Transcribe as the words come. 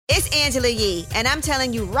It's Angela Yee, and I'm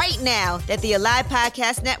telling you right now that the Alive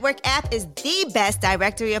Podcast Network app is the best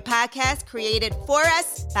directory of podcasts created for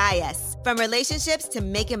us, by us. From relationships to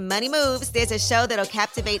making money moves, there's a show that'll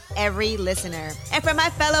captivate every listener. And for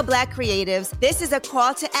my fellow Black creatives, this is a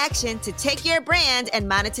call to action to take your brand and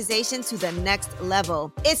monetization to the next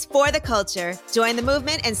level. It's for the culture. Join the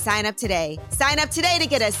movement and sign up today. Sign up today to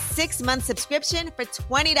get a 6-month subscription for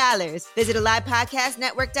 $20. Visit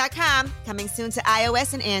AlivePodcastNetwork.com, coming soon to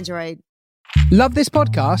iOS and Android. Love this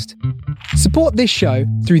podcast? Support this show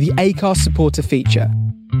through the Acast supporter feature.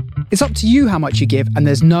 It's up to you how much you give, and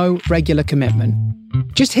there's no regular commitment.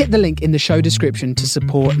 Just hit the link in the show description to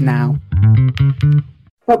support now.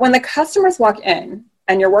 But when the customers walk in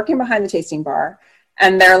and you're working behind the tasting bar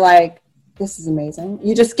and they're like, this is amazing,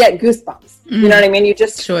 you just get goosebumps. You know what I mean? You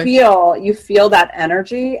just feel that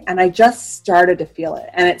energy. And I just started to feel it,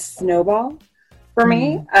 and it snowballed for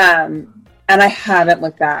me. And I haven't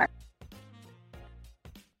looked back.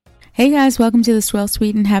 Hey guys, welcome to the Swell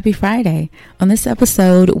Sweet and Happy Friday. On this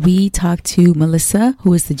episode, we talked to Melissa,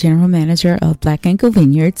 who is the general manager of Black Ankle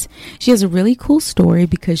Vineyards. She has a really cool story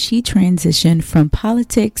because she transitioned from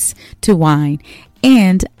politics to wine,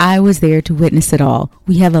 and I was there to witness it all.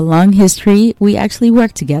 We have a long history. We actually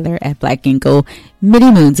worked together at Black Ankle many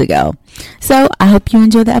moons ago. So I hope you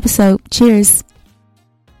enjoy the episode. Cheers.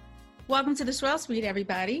 Welcome to the Swell Sweet,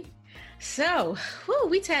 everybody. So,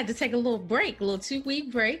 we had to take a little break, a little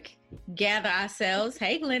 2-week break, gather ourselves.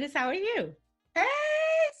 Hey, Glennis, how are you? Hey,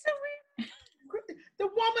 Serena, the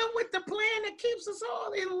woman with the plan that keeps us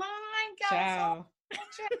all in line. Ciao.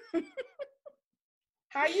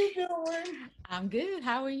 How you doing? I'm good.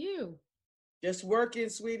 How are you? Just working,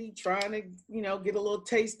 sweetie, trying to, get a little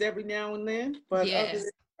taste every now and then. But yes.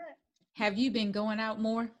 Have you been going out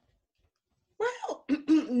more? Well,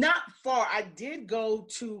 not far. I did go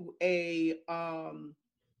to a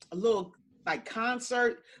little like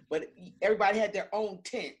concert, but everybody had their own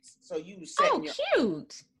tents, so you sat in your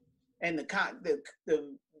cute. And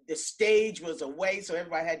the stage was away, so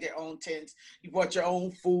everybody had their own tents. You brought your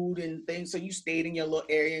own food and things, so you stayed in your little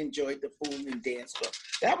area, enjoyed the food and danced. So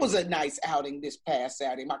that was a nice outing this past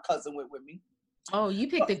Saturday. My cousin went with me. Oh, you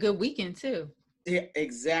picked a good weekend too. Yeah,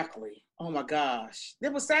 exactly. Oh my gosh.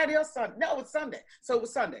 It was Saturday or Sunday? No, it was Sunday. So it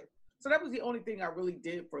was Sunday. So that was the only thing I really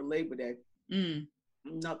did for Labor Day.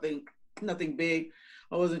 Nothing big.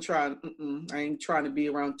 I wasn't trying. I ain't trying to be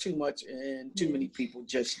around too much and too many people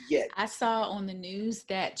just yet. I saw on the news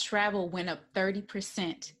that travel went up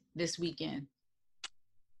 30% this weekend.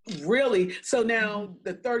 Really? So now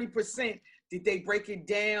the 30%, did they break it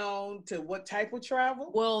down to what type of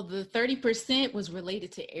travel? Well, the 30% was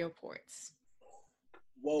related to airports.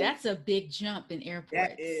 Whoa. That's a big jump in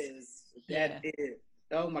airports. That is.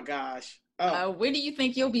 Oh my gosh. When do you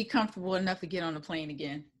think you'll be comfortable enough to get on a plane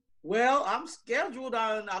again? Well, I'm scheduled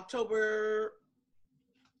on October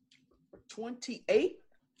 28th. Okay.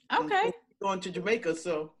 I'm going to Jamaica,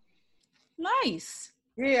 so. Nice.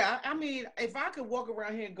 Yeah, I mean, if I could walk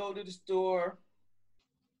around here and go to the store,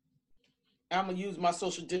 I'm going to use my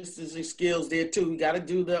social distancing skills there too. You got to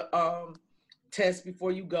do the test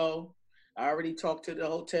before you go. I already talked to the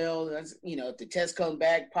hotel. If the test comes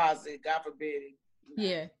back positive, God forbid.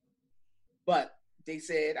 Yeah. But they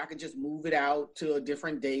said I could just move it out to a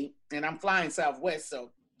different date. And I'm flying Southwest,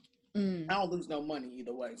 so I don't lose no money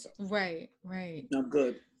either way. So Right. I'm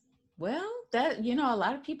good. Well, that, a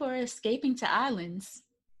lot of people are escaping to islands.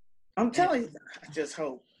 I'm telling you, I just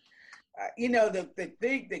hope.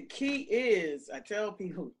 The key is, I tell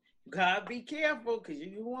people, you gotta be careful because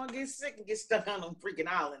you want to get sick and get stuck on them freaking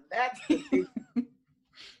island. That's the big.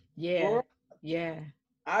 Yeah.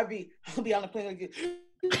 I'll be on the plane again.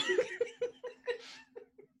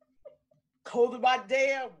 Cold in my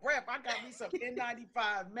damn breath. I got me some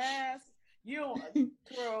N95 masks.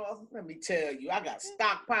 Girl, let me tell you, I got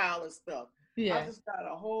stockpile of stuff. Yeah. I just got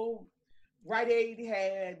a whole. Rite Aid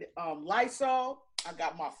had Lysol. I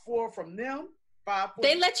got my 4 from them. 5.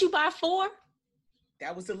 They let you buy 4?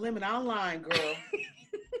 That was the limit online, girl.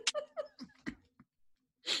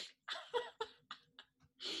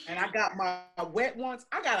 And I got my wet ones.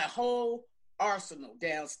 I got a whole arsenal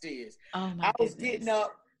downstairs. Oh my I was goodness. getting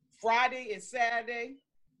up Friday and Saturday,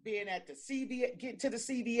 being at the CVS, getting to the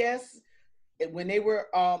CVS. And when they were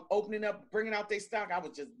opening up, bringing out their stock, I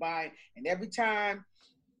was just buying. And every time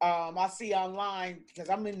I see online, because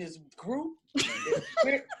I'm in this group,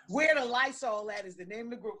 where the Lysol at is the name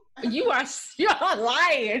of the group. You're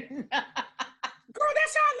lying. Girl,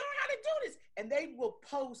 that's how I learned how to do this. And they will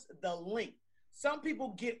post the link. Some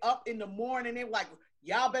people get up in the morning, they're like,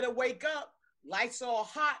 y'all better wake up. Lysol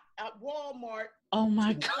hot at Walmart. Oh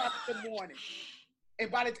my God. In the morning.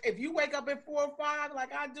 And if you wake up at 4 or 5,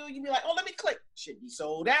 like I do, you be like, oh, let me click. Should be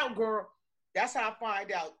sold out, girl. That's how I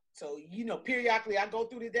find out. So, periodically I go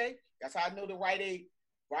through the day. That's how I know the Rite Aid.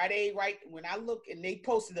 When I look and they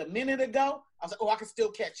posted a minute ago, I was like, oh, I can still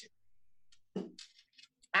catch it.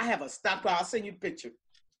 I have a stockpile. I'll send you a picture.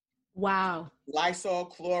 Wow. Lysol,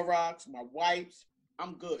 Clorox, my wipes.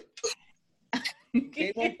 I'm good.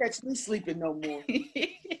 They won't catch me sleeping no more.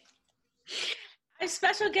 Our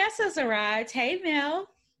special guest has arrived. Hey, Mel.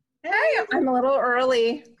 Hey, I'm a little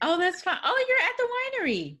early. Oh, that's fine. Oh, you're at the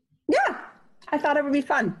winery. Yeah, I thought it would be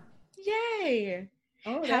fun. Yay.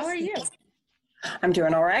 Oh, how are you? I'm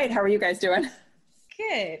doing all right. How are you guys doing?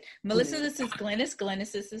 Good. Melissa, this is Glennis.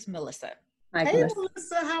 Glennis, this is Melissa. Hi, hey, Glennis.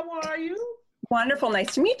 Melissa, how are you? Wonderful.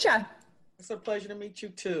 Nice to meet you. It's a pleasure to meet you,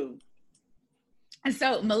 too. And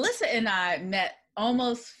so Melissa and I met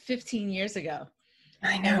almost 15 years ago.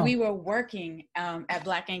 I know. And we were working at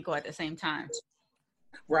Black Ankle at the same time.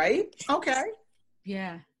 Right? Okay.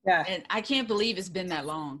 Yeah. Yeah. And I can't believe it's been that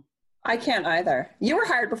long. I can't either. You were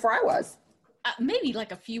hired before I was. Maybe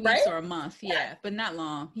like a few weeks or a month. Yeah, but not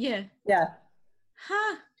long. Yeah. Yeah.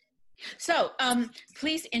 Huh. So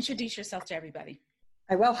please introduce yourself to everybody.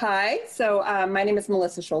 I will. Hi. So my name is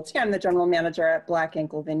Melissa Schulte. I'm the general manager at Black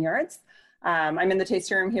Ankle Vineyards. I'm in the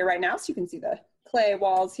tasting room here right now, so you can see the clay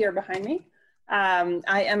walls here behind me.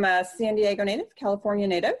 I am a San Diego native, California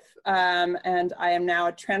native, and I am now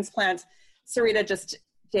a transplant. Sarita just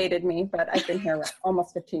dated me, but I've been here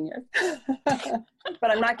almost 15 years. But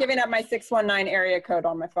I'm not giving up my 619 area code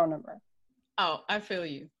on my phone number. Oh, I feel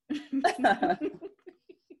you.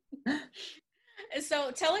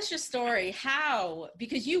 So tell us your story. How,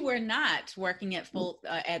 because you were not working at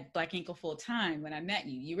Black Ankle full time when I met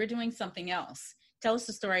you. You were doing something else. Tell us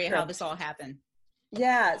the story of how this all happened.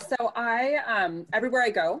 Yeah. So I, everywhere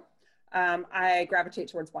I go, I gravitate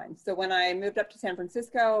towards wine. So when I moved up to San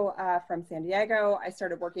Francisco from San Diego, I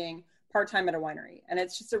started working part-time at a winery. And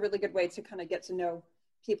it's just a really good way to kind of get to know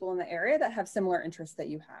people in the area that have similar interests that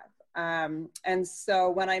you have. And so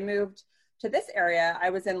when I moved to this area, I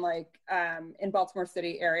was in in Baltimore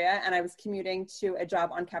City area, and I was commuting to a job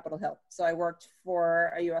on Capitol Hill. So I worked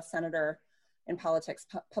for a US senator in politics,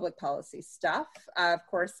 public policy stuff. Of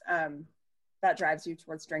course, that drives you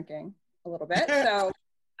towards drinking a little bit. So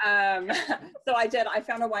so I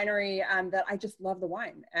found a winery that I just love the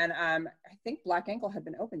wine. And I think Black Ankle had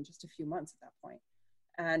been open just a few months at that point.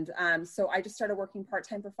 And so I just started working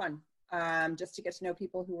part-time for fun, just to get to know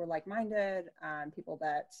people who were like-minded, people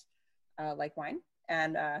that like wine,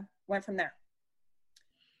 and went from there.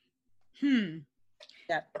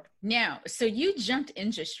 Yeah. Now, so you jumped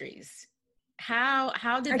industries.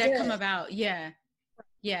 How did that come about? Yeah.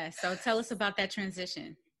 Yeah. So tell us about that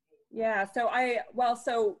transition. Yeah. So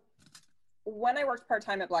when I worked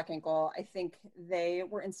part-time at Black Ankle, I think they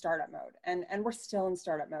were in startup mode, and we're still in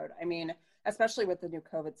startup mode. I mean, especially with the new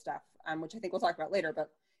COVID stuff, which I think we'll talk about later,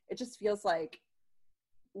 but it just feels like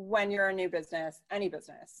when you're a new business, any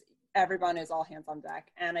business, everyone is all hands on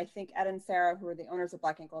deck. And I think Ed and Sarah, who are the owners of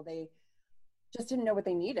Black Ankle, they just didn't know what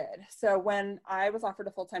they needed. So when I was offered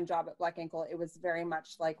a full-time job at Black Ankle, it was very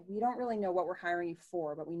much like, we don't really know what we're hiring you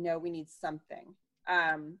for, but we know we need something.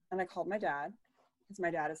 And I called my dad, because my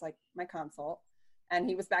dad is like my consult, and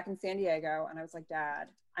he was back in San Diego. And I was like, Dad,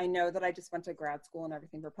 I know that I just went to grad school and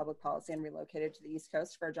everything for public policy and relocated to the East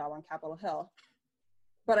Coast for a job on Capitol Hill,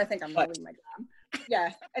 but I think I'm gonna leave my job.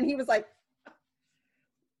 Yeah. And he was like,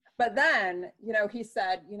 but then, he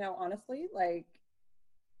said, honestly, like,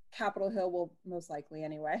 Capitol Hill will most likely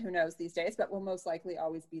anyway, who knows these days, but will most likely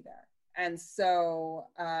always be there. And so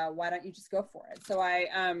why don't you just go for it? So I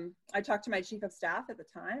talked to my chief of staff at the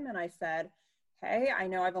time, and I said, hey, I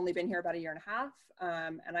know I've only been here about a year and a half,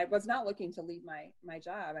 and I was not looking to leave my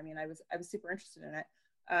job. I mean, I was super interested in it,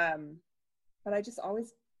 but I just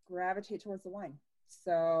always gravitate towards the wine.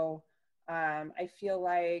 So I feel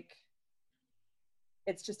like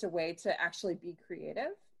it's just a way to actually be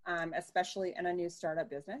creative, especially in a new startup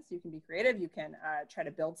business. You can be creative. You can try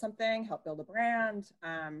to build something, help build a brand,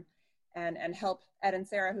 and help Ed and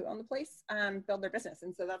Sarah, who own the place, build their business.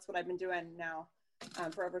 And so that's what I've been doing now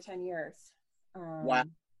for over 10 years. Wow.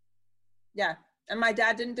 Yeah. And my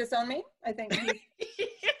dad didn't disown me. I think,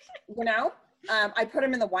 I put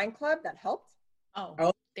him in the wine club. That helped.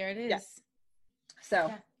 Oh, there it is. Yeah.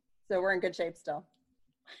 So we're in good shape still.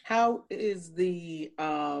 How is the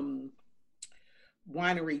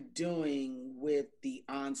winery doing with the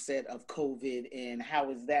onset of COVID, and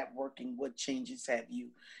how is that working? What changes have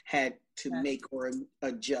you had to make or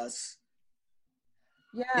adjust?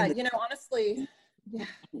 Yeah, honestly, yeah,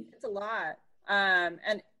 it's a lot. And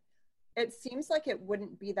it seems like it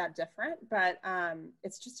wouldn't be that different, but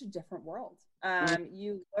it's just a different world.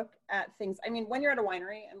 You look at things, I mean, when you're at a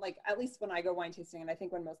winery, and like, at least when I go wine tasting, and I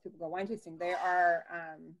think when most people go wine tasting, they're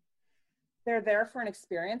there for an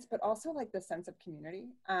experience, but also like the sense of community.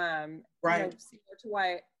 Right. You know, similar to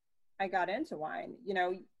why I got into wine, you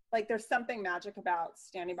know, like there's something magic about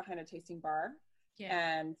standing behind a tasting bar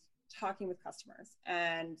and talking with customers,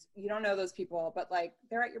 and you don't know those people, but like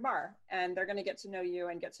they're at your bar and they're going to get to know you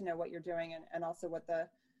and get to know what you're doing, and also what the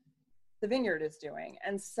vineyard is doing.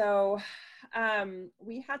 And so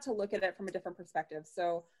we had to look at it from a different perspective.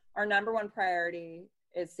 So our number one priority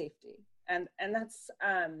is safety. And that's,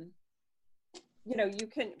 you know,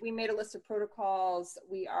 we made a list of protocols.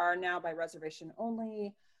 We are now by reservation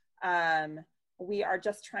only. We are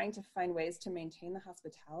just trying to find ways to maintain the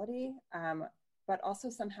hospitality, but also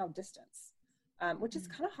somehow distance, which is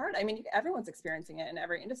kind of hard. I mean, everyone's experiencing it in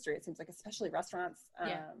every industry, it seems like, especially restaurants,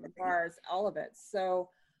 bars, all of it. So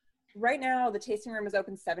right now, the tasting room is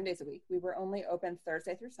open 7 days a week. We were only open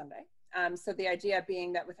Thursday through Sunday. So the idea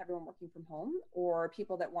being that with everyone working from home, or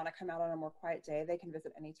people that want to come out on a more quiet day, they can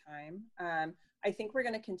visit anytime. I think we're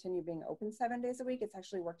going to continue being open 7 days a week. It's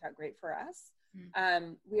actually worked out great for us.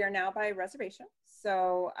 We are now by reservation.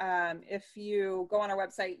 So if you go on our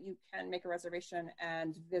website, you can make a reservation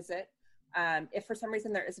and visit. If for some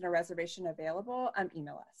reason there isn't a reservation available,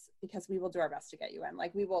 email us, because we will do our best to get you in.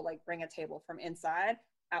 Like, we will like bring a table from inside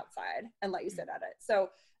outside and let you sit at it. So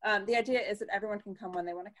the idea is that everyone can come when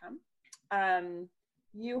they want to come.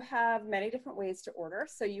 You have many different ways to order.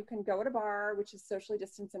 So you can go at a bar, which is socially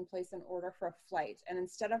distanced in place, and order for a flight. And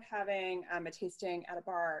instead of having a tasting at a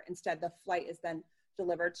bar, instead the flight is then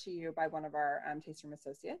delivered to you by one of our tasting room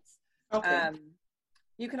associates. Okay.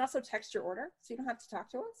 You can also text your order, so you don't have to talk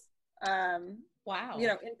to us. Wow. You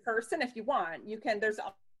know, in person, if you want, you can, there's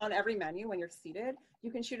on every menu when you're seated,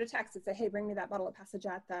 you can shoot a text and say, hey, bring me that bottle of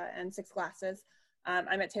Passeggiata and 6 glasses.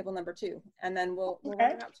 I'm at table number 2. And then we'll run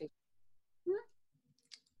it out to you.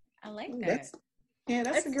 I like that.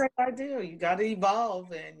 That's a great idea. You got to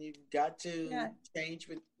evolve, and you've got to change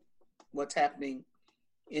with what's happening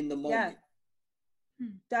in the moment. Yeah.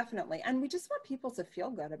 Definitely. And we just want people to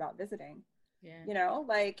feel good about visiting, you know,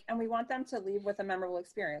 like, and we want them to leave with a memorable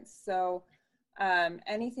experience. So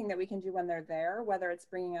anything that we can do when they're there, whether it's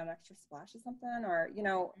bringing out an extra splash of something, or, you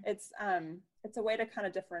know, it's a way to kind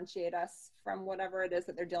of differentiate us from whatever it is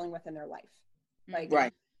that they're dealing with in their life. Like,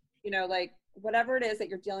 you know, like whatever it is that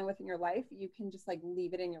you're dealing with in your life, you can just like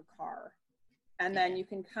leave it in your car, and then you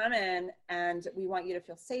can come in, and we want you to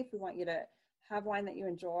feel safe. We want you to have wine that you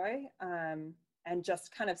enjoy, and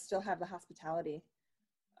just kind of still have the hospitality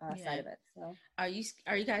side of it. So are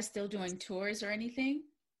you guys still doing tours or anything?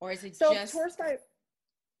 Or is it just tours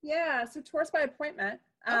by appointment.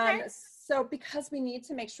 Okay. So because we need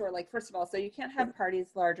to make sure, like, first of all, so you can't have parties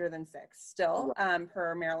larger than 6 still,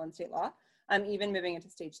 per Maryland state law, even moving into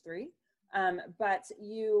stage 3. But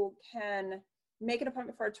you can make an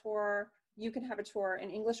appointment for a tour. You can have a tour in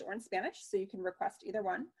English or in Spanish, so you can request either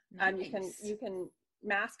one. Nice. You can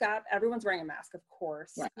mask up. Everyone's wearing a mask, of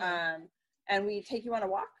course. Right. And we take you on a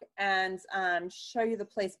walk and show you the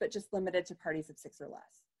place, but just limited to parties of 6 or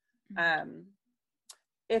less.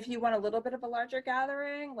 If you want a little bit of a larger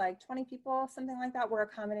gathering, like 20 people, something like that, we're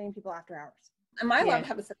accommodating people after hours. Am I allowed to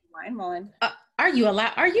have a sip of wine while I'm... Are you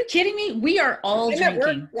allowed? Are you kidding me? We are all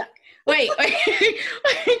drinking. Yeah. Wait.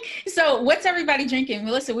 So what's everybody drinking?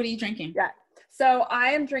 Melissa, what are you drinking? Yeah. So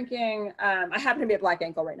I am drinking, I happen to be at Black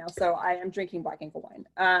Ankle right now, so I am drinking Black Ankle wine.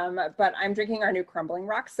 But I'm drinking our new Crumbling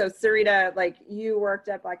Rock. So Sarita, like, you worked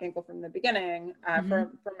at Black Ankle from the beginning for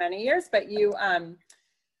many years, but you, I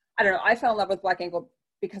don't know, I fell in love with Black Ankle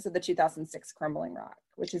because of the 2006 Crumbling Rock,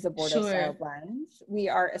 which is a Bordeaux style blend. We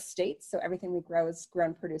are estate, so everything we grow is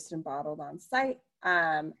grown, produced, and bottled on site.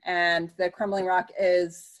 And the Crumbling Rock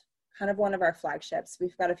is kind of one of our flagships.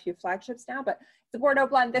 We've got a few flagships now, but the Bordeaux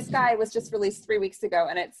blend, this guy was just released 3 weeks ago,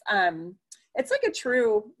 and it's like a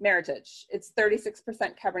true Meritage. It's 36%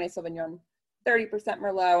 Cabernet Sauvignon, 30%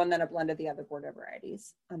 Merlot, and then a blend of the other Bordeaux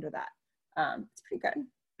varieties under that. It's pretty good.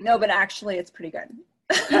 No, but actually it's pretty good.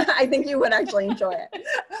 I think you would actually enjoy it.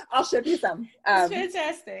 I'll ship you some. It's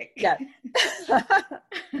fantastic. Yeah.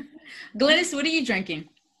 Glynis, what are you drinking?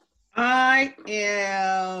 I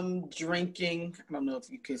am drinking, I don't know if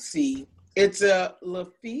you can see, it's a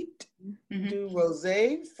Lafite du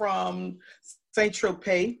Rosé from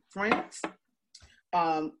Saint-Tropez, France,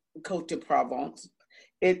 Côte de Provence.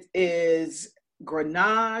 It is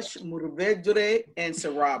Grenache, Mourvedre, and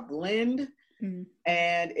Syrah blend.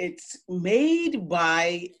 And it's made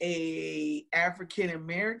by a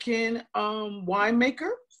African-American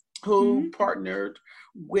winemaker who partnered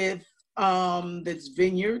with That's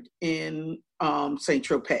Vineyard in Saint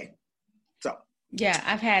Tropez. So yeah,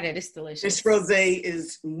 I've had it. It's delicious. This rosé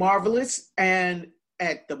is marvelous, and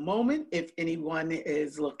at the moment, if anyone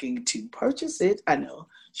is looking to purchase it, I know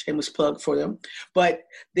shameless plug for them, but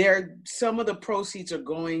some of the proceeds are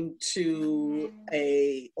going to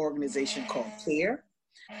a organization called CARE.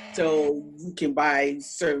 So you can buy a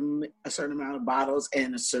certain amount of bottles,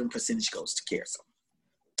 and a certain percentage goes to CARE. So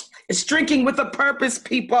it's drinking with a purpose,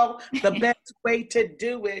 people. The best way to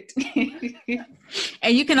do it.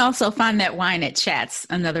 And you can also find that wine at Chat's,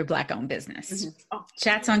 another Black-owned business. Mm-hmm. Oh.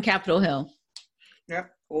 Chat's on Capitol Hill. Yep.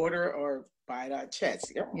 Order or buy it at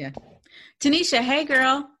Chat's. Yep. Yeah. Tanisha, hey,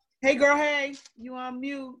 girl. Hey, girl. Hey. You on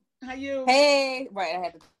mute. How you? Hey. Right. I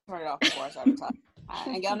had to turn it off before I started talking.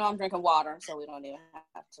 And y'all know I'm drinking water, so we don't even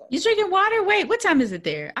have to. You drinking water? Wait, what time is it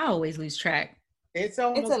there? I always lose track. It's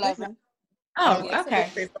 11. Midnight. Oh, okay.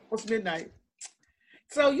 It's almost midnight.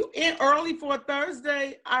 So you in early for a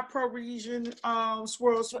Thursday, our Parisian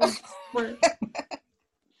swirl.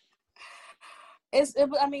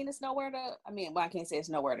 It's nowhere to. I can't say it's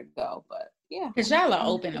nowhere to go, but yeah. Because y'all are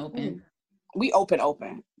open. We open,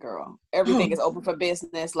 girl. Everything is open for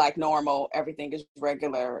business like normal. Everything is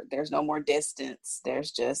regular. There's no more distance.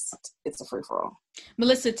 It's a free for all.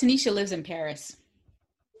 Melissa, Tanisha lives in Paris.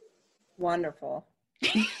 Wonderful.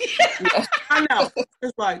 I know.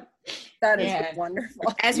 It's like that is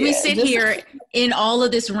wonderful. As we sit here in all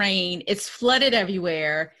of this rain, it's flooded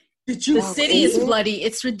everywhere. The city is flooded.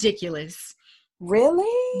 It's ridiculous.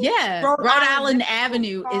 Really? Yeah. Rhode Island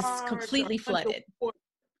Avenue is completely flooded.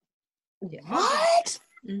 Yeah. What?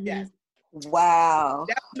 Mm-hmm. Yes. Wow.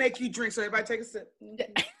 That will make you drink. So everybody take a sip.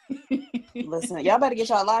 Listen, y'all better get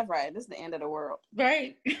y'all life right. This is the end of the world.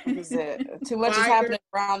 Right. This is it. Too much is happening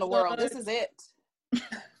around the world. This is it.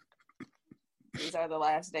 These are the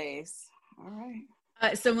last days. All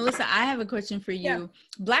right. So Melissa, I have a question for you. Yeah.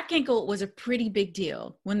 Black Ankle was a pretty big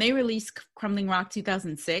deal. When they released Crumbling Rock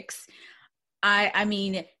 2006, I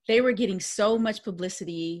mean, they were getting so much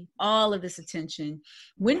publicity, all of this attention.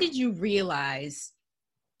 When did you realize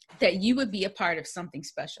that you would be a part of something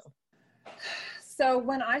special? So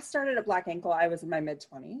when I started at Black Ankle, I was in my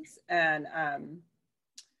mid-20s. And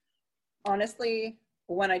honestly,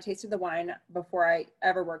 when I tasted the wine, before I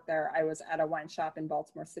ever worked there, I was at a wine shop in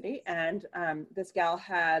Baltimore City. And this gal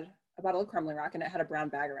had a bottle of Crumbling Rock, and it had a brown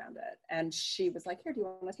bag around it. And she was like, here, do you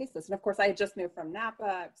want to taste this? And of course, I had just moved from Napa.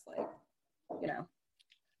 I was like,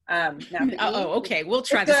 okay, we'll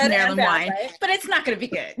try this Maryland wine, right? But it's not going to be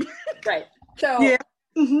good. Right. So, yeah.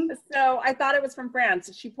 So I thought it was from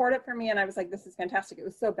France. She poured it for me, and I was like, this is fantastic. It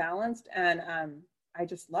was so balanced, and I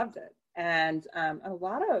just loved it. And a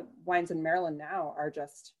lot of wines in Maryland now are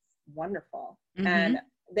just wonderful. Mm-hmm. And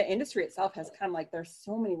the industry itself has come, like, there's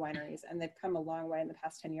so many wineries, and they've come a long way in the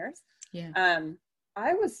past 10 years. Yeah.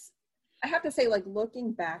 I have to say, like,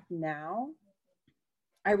 looking back now,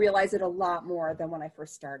 I realize it a lot more than when I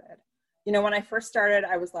first started. When I first started,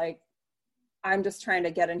 I was like, I'm just trying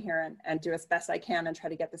to get in here and do as best I can and try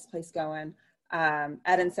to get this place going. Ed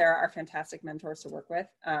and Sarah are fantastic mentors to work with.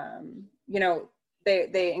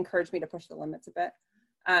 They encourage me to push the limits a bit.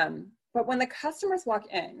 But when the customers walk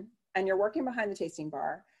in and you're working behind the tasting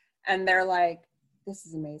bar and they're like, this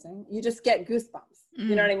is amazing, you just get goosebumps.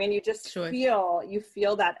 You know what I mean? You just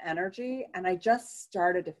feel that energy. And I just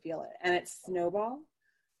started to feel it, and it snowballed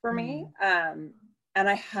for me. And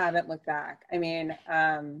I haven't looked back. I mean,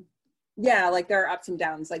 like, there are ups and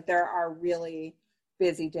downs. Like, there are really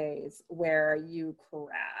busy days where you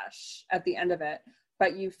crash at the end of it,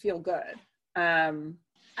 but you feel good.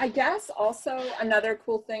 I guess also another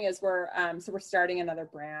cool thing is we're starting another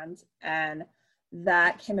brand, and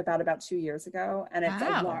that came about 2 years ago, and it's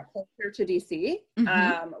a lot closer to DC,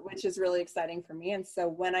 which is really exciting for me. And so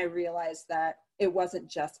when I realized that it wasn't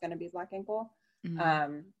just going to be Black Ankle,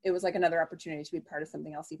 it was like another opportunity to be part of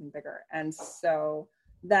something else even bigger. And so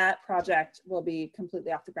that project will be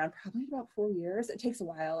completely off the ground probably in about 4 years. It takes a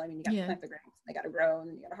while. I mean, you got to plant the grapes, they got to grow, and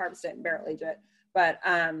then you got to harvest it and barrel age it. But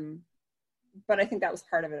I think that was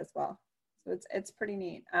part of it as well. So it's pretty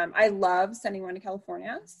neat. I love sending wine to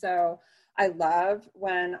California. So I love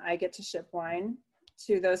when I get to ship wine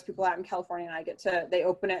to those people out in California, and they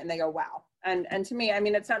open it and they go, wow. And to me, I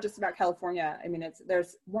mean, it's not just about California. I mean,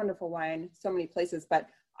 there's wonderful wine so many places, but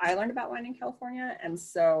I learned about wine in California, and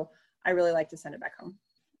so I really like to send it back home.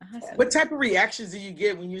 Awesome. What type of reactions do you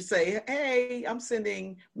get when you say, hey, I'm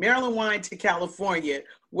sending Maryland wine to California?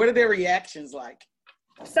 What are their reactions like?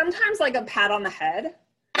 Sometimes like a pat on the head,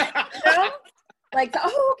 like,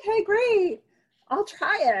 oh, okay, great, I'll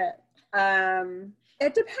try it.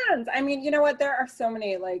 It depends. I mean, you know what? There are so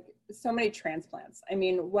many, like, so many transplants. I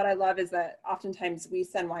mean, what I love is that oftentimes we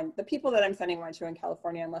send wine, the people that I'm sending wine to in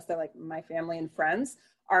California, unless they're like my family and friends,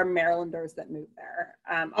 are Marylanders that move there,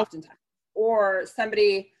 oftentimes. Or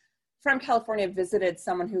somebody from California visited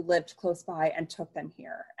someone who lived close by and took them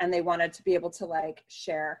here, and they wanted to be able to like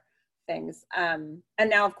share things. And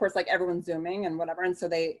now, of course, like everyone's Zooming and whatever, and so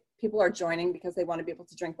people are joining because they want to be able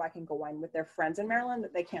to drink Black and Gold wine with their friends in Maryland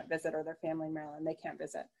that they can't visit, or their family in Maryland they can't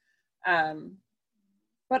visit.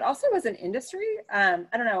 But also as an industry, I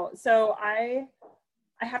don't know. So I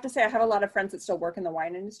have to say I have a lot of friends that still work in the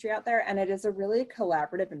wine industry out there, and it is a really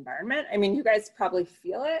collaborative environment. I mean, you guys probably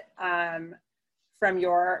feel it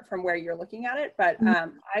from where you're looking at it, but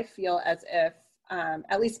I feel as if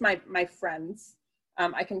at least my friends,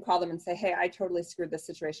 I can call them and say, hey, I totally screwed this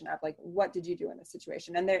situation up. Like, what did you do in this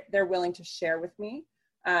situation? And they're willing to share with me,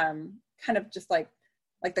 kind of just like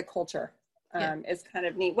the culture is kind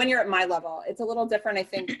of neat. When you're at my level, it's a little different. I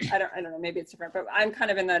think, I don't know, maybe it's different, but I'm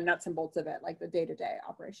kind of in the nuts and bolts of it, like the day-to-day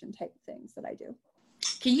operation type things that I do.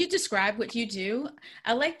 Can you describe what you do?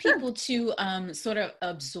 I like people to sort of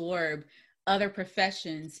absorb other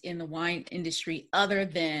professions in the wine industry other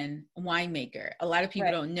than winemaker. A lot of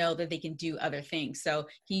people don't know that they can do other things. So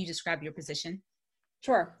can you describe your position?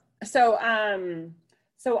 Sure. So,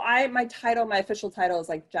 my official title is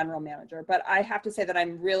like general manager, but I have to say that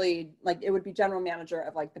I'm really like, it would be general manager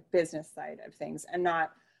of like the business side of things and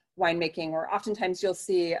not winemaking. Or oftentimes you'll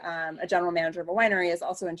see a general manager of a winery is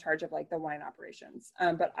also in charge of like the wine operations.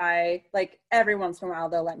 But I, like, every once in a while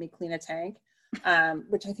they'll let me clean a tank,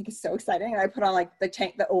 which I think is so exciting. And I put on like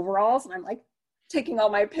the overalls, and I'm like taking all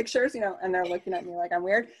my pictures, and they're looking at me like I'm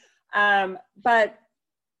weird. But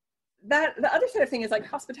the other side of thing is like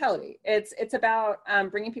hospitality. It's about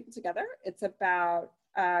bringing people together. It's about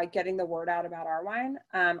getting the word out about our wine.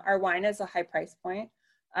 Our wine is a high price point,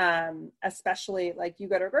 especially like you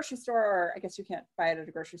go to a grocery store, or I guess you can't buy it at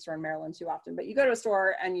a grocery store in Maryland too often, but you go to a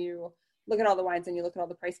store and you look at all the wines and you look at all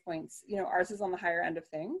the price points. Ours is on the higher end of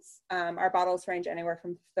things. Our bottles range anywhere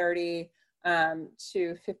from $30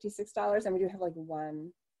 to $56, and we do have like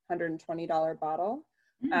 $120 bottle.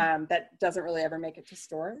 That doesn't really ever make it to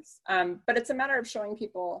stores. But it's a matter of showing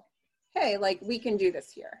people, hey, like we can do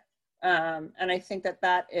this here. And I think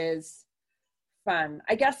that is fun.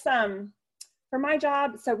 I guess for my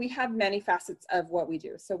job, so we have many facets of what we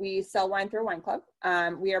do. So we sell wine through a wine club.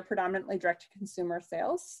 We are predominantly direct to consumer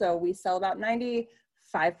sales. So we sell about 95%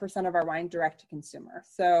 of our wine direct to consumer.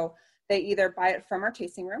 So they either buy it from our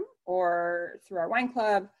tasting room or through our wine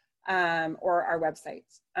club, or our website.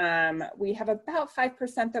 We have about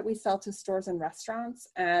 5% that we sell to stores and restaurants,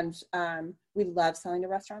 and we love selling to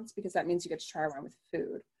restaurants because that means you get to try our wine with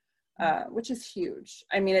food, which is huge.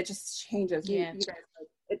 I mean, it just changes. You guys,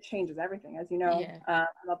 it changes everything, as you know,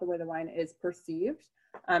 about the way the wine is perceived,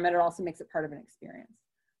 and it also makes it part of an experience.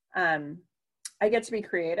 I get to be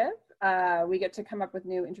creative. We get to come up with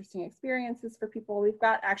new, interesting experiences for people. We've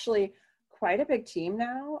got actually quite a big team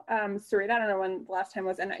now. Sarita, I don't know when the last time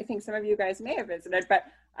was, and I think some of you guys may have visited, but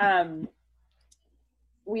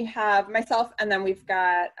we have myself, and then we've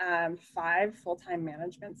got 5 full-time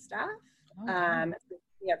management staff.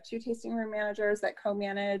 We have 2 tasting room managers that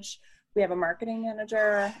co-manage. We have a marketing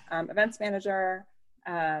manager, events manager,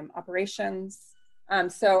 operations.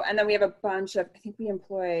 And then we have a bunch of, I think we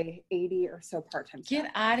employ 80 or so part-time staff.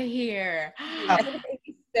 Get out of here. I think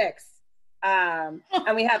it's 86. And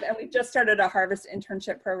we just started a harvest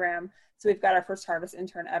internship program. So we've got our first harvest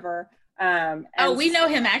intern ever. We know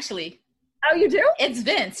him actually. Oh, you do? It's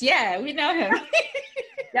Vince. Yeah, we know him.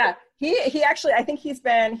 Yeah. He actually, I think he's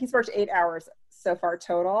worked 8 hours so far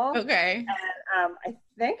total. Okay. And I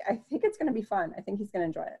think it's going to be fun. I think he's going to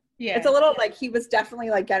enjoy it. Yeah. It's a little like, he was definitely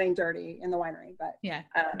like getting dirty in the winery, but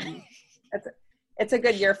it's a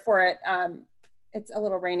good year for it. It's a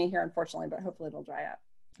little rainy here, unfortunately, but hopefully it'll dry up.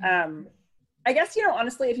 I guess,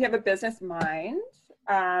 honestly, if you have a business mind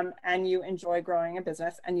and you enjoy growing a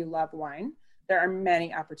business and you love wine, there are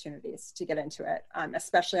many opportunities to get into it,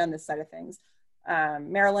 especially on this side of things.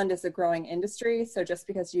 Maryland is a growing industry, so just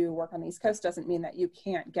because you work on the East Coast doesn't mean that you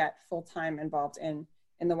can't get full-time involved in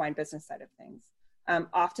the wine business side of things.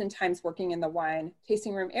 Oftentimes working in the wine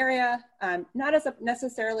tasting room area, not as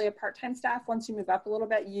necessarily a part-time staff, once you move up a little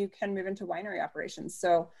bit, you can move into winery operations.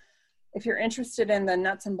 So if you're interested in the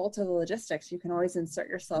nuts and bolts of the logistics, you can always insert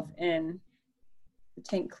yourself in the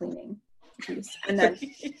tank cleaning piece. And then,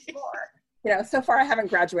 so far I haven't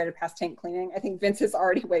graduated past tank cleaning. I think Vince is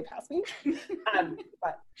already way past me.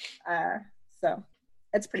 So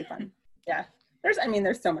it's pretty fun. Yeah. There's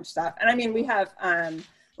so much stuff. And I mean, we have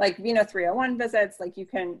like Vino 301 visits, like you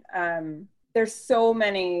can there's so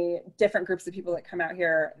many different groups of people that come out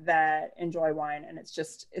here that enjoy wine, and it's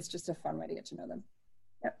just a fun way to get to know them.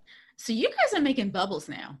 Yep. So you guys are making bubbles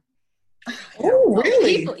now. Oh,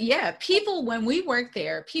 really? People, when we worked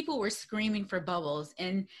there, people were screaming for bubbles.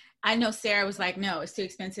 And I know Sarah was like, no, it's too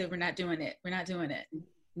expensive. We're not doing it.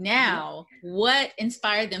 Now, what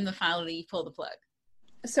inspired them to finally pull the plug?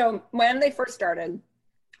 So when they first started,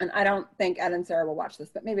 and I don't think Ed and Sarah will watch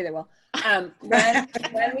this, but maybe they will.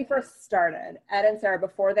 When we first started, Ed and Sarah,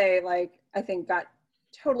 before they I think got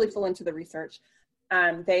totally full into the research,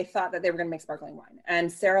 they thought that they were going to make sparkling wine.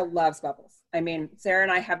 And Sarah loves bubbles. I mean, Sarah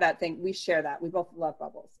and I have that thing. We share that. We both love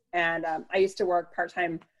bubbles. And I used to work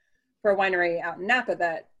part-time for a winery out in Napa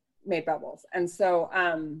that made bubbles. And so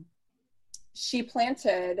Ed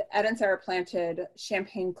and Sarah planted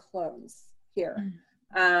champagne clones here.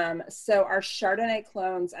 So our Chardonnay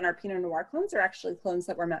clones and our Pinot Noir clones are actually clones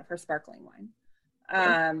that were meant for sparkling wine.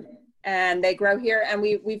 And they grow here, and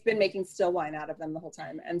we've been making still wine out of them the whole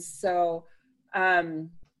time. And so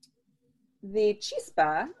the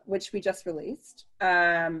Chispa, which we just released,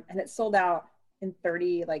 and it sold out in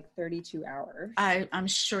 32 hours. I'm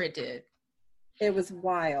sure it did. It was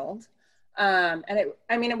wild. And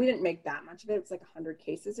we didn't make that much of it. It was 100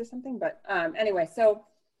 cases or something. But anyway, so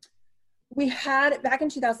we had, back in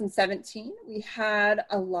 2017, we had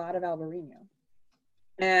a lot of Albarino.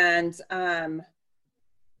 And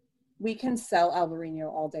we can sell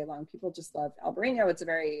Albarino all day long. People just love Albarino. It's a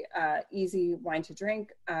very easy wine to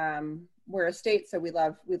drink. We're a state, so we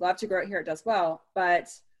love to grow it here. It does well. But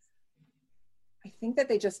I think that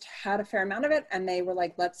they just had a fair amount of it, and they were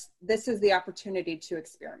like, this is the opportunity to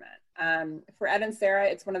experiment. For Ed and Sarah,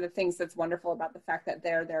 it's one of the things that's wonderful about the fact that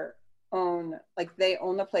they're their own, they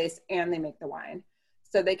own the place and they make the wine.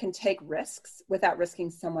 So they can take risks without risking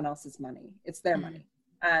someone else's money. It's their money,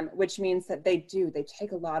 which means that they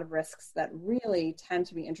take a lot of risks that really tend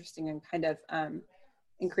to be interesting and kind of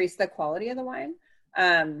increase the quality of the wine.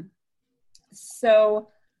 So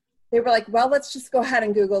they were like, well, let's just go ahead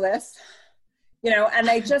and Google this. And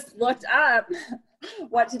they just looked up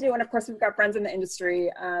what to do. And of course, we've got friends in the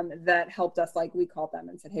industry that helped us. We called them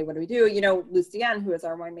and said, hey, what do we do? Lucien, who is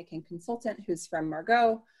our winemaking consultant, who's from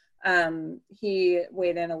Margaux, he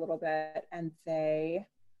weighed in a little bit, and they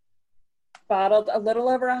bottled a little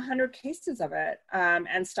over 100 cases of it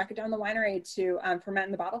and stuck it down the winery to ferment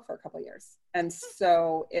in the bottle for a couple of years. And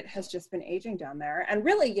so it has just been aging down there. And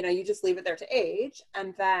really, you just leave it there to age,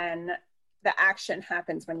 and then the action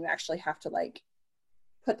happens when you actually have to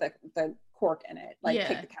put the cork in it,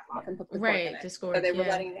 take the cap off and put the cork in it. So they were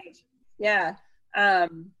letting it age. Yeah.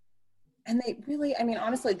 And they really,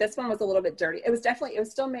 honestly, this one was a little bit dirty. It was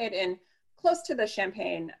still made in close to the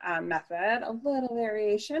champagne method, a little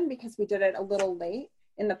variation because we did it a little late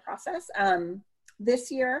in the process.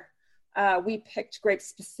 This year, we picked grapes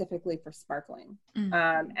specifically for sparkling.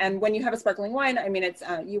 And when you have a sparkling wine, it's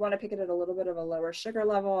you want to pick it at a little bit of a lower sugar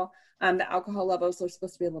level. The alcohol levels are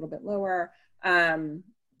supposed to be a little bit lower.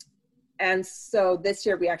 And so this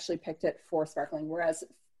year we actually picked it for sparkling, whereas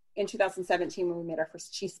in 2017, when we made our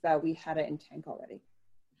first Chispa, we had it in tank already.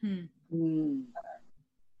 And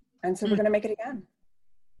so we're going to make it again.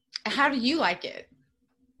 How do you like it?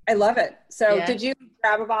 I love it. So did you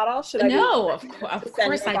grab a bottle? Should I? No, of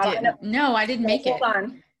course I didn't. No, I didn't make it. Hold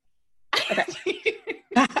on. Okay.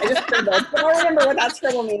 I just scribbled. I don't remember what that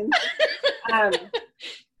scribble means.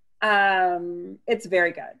 It's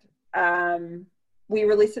very good. We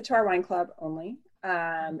released it to our wine club only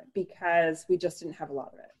because we just didn't have a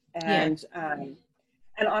lot of it. And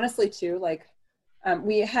honestly too,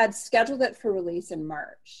 we had scheduled it for release in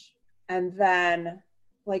March, and then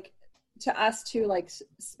to us too,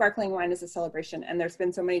 sparkling wine is a celebration, and there's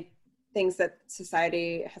been so many things that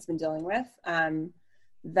society has been dealing with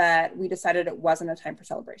that we decided it wasn't a time for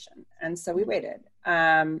celebration. And so we waited.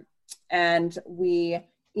 And we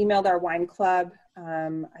emailed our wine club,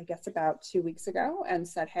 I guess about 2 weeks ago, and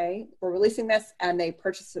said, hey, we're releasing this. And they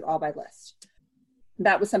purchased it all by list.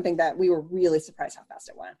 That was something that we were really surprised how fast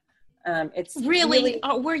it went. It's really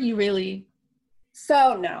oh, were you really?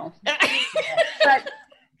 So no.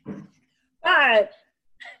 but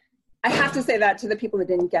I have to say that to the people that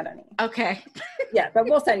didn't get any. Okay. Yeah, but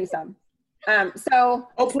we'll send you some. Please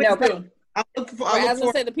do. I was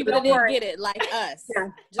gonna say the people that didn't get it, like us. Yeah.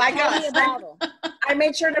 Like us. I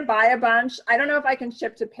made sure to buy a bunch. I don't know if I can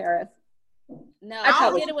ship to Paris. No,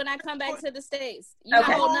 I'll get it when I come back to the States. You're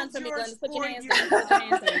not holding on to me, Glenn. Put your hands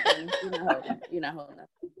down. You're not holding on.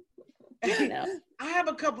 No. I have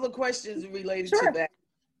a couple of questions related to that.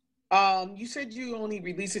 You said you only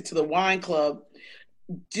released it to the wine club.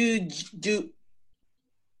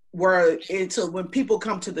 so when people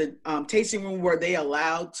come to the tasting room, were they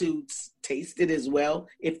allowed to taste it as well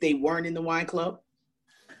if they weren't in the wine club?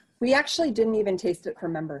 We actually didn't even taste it for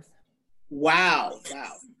members. Wow.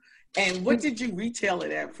 And what did you retail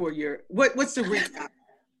it at for what's the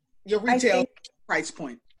your retail price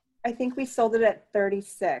point? I think we sold it at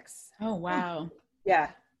 36. Oh, wow. Yeah.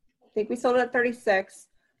 I think we sold it at 36.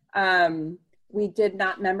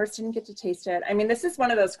 Members didn't get to taste it. I mean, this is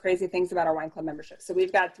one of those crazy things about our wine club membership. So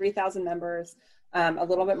we've got 3,000 members, a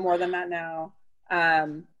little bit more than that now.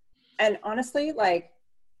 And honestly, like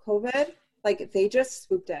COVID, like they just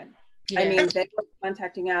swooped in. Yeah. I mean, they were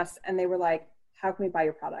contacting us and they were like, how can we buy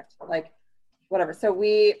your product? Like, whatever. So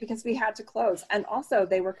because we had to close. And also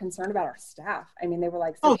they were concerned about our staff. I mean, they were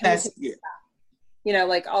like, so you know,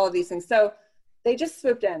 like all of these things. So they just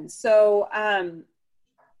swooped in. So,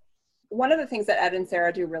 one of the things that Ed and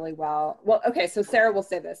Sarah do really well, okay, so Sarah will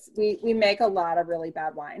say this. We make a lot of really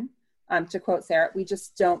bad wine. To quote Sarah, we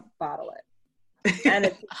just don't bottle it. And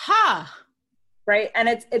it's, right? And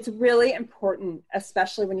it's really important,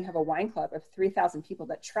 especially when you have a wine club of 3,000 people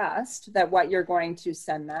that trust that what you're going to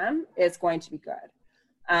send them is going to be good.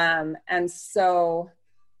 And so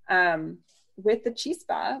with the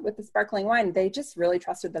chispa, with the sparkling wine, they just really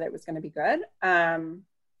trusted that it was going to be good. And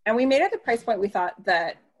we made it the price point we thought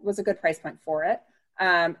that was a good price point for it.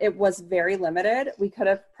 It was very limited. We could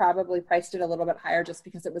have probably priced it a little bit higher just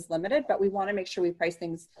because it was limited, but we want to make sure we price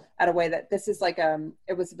things at a way that this is like,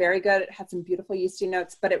 it was very good. It had some beautiful yeasty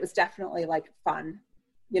notes, but it was definitely like fun.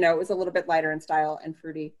 You know, it was a little bit lighter in style and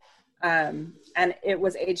fruity. And it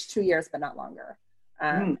was aged 2 years, but not longer.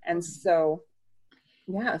 And so,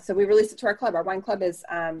 yeah, so we released it to our club. Our wine club is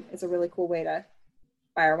a really cool way to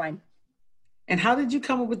buy our wine. And how did you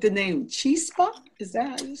come up with the name Chispa? Is that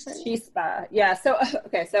how you say it? Chispa. Yeah. So,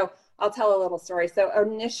 okay. So I'll tell a little story. So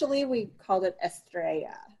initially we called it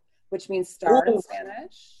Estrella, which means star in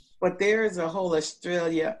Spanish. But there is a whole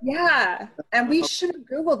Australia. Yeah. And we should have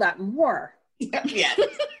Googled that more. Yeah. Yes.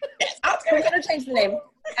 We're going to change the name.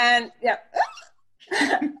 And yeah.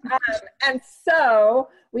 And so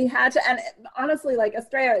we had to, and honestly, like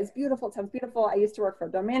Estrella is beautiful. It sounds beautiful. I used to work for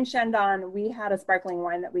Domaine Chandon. We had a sparkling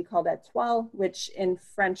wine that we called Etoile, which in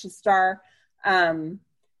French is star.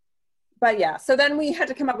 But yeah, so then we had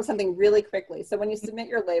to come up with something really quickly. So when you submit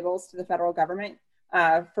your labels to the federal government,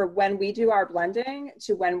 for when we do our blending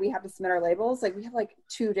to when we have to submit our labels, like we have like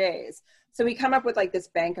 2 days. So we come up with like this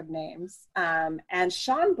bank of names. And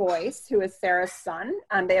Sean Boyce, who is Sarah's son,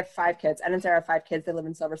 they have 5 kids. Ed and Sarah have 5 kids. They live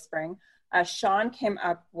in Silver Spring. Sean came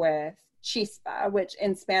up with chispa, which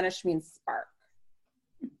in Spanish means spark.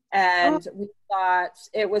 And we thought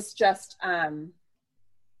it was just fun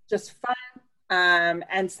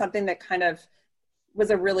and something that kind of was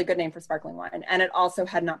a really good name for sparkling wine. And it also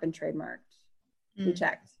had not been trademarked. We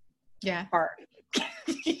checked. Yeah. Hard.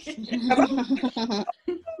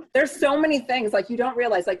 There's so many things like you don't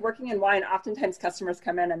realize, like working in wine, oftentimes customers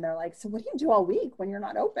come in and they're like, so what do you do all week when you're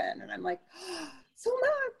not open? And I'm like, so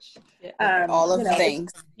much. All of the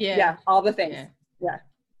things. Yeah. All the things. Yeah.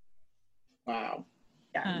 Wow.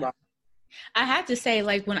 Yeah. I have to say,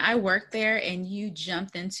 like when I worked there and you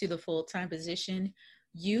jumped into the full-time position,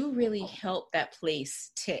 you really helped that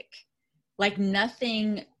place tick. Like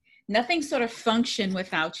nothing sort of functioned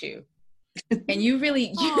without you. And you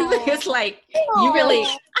really, it's like, you really.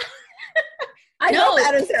 I know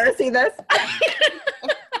Ed and Sarah see this.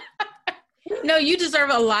 No, you deserve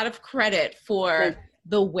a lot of credit for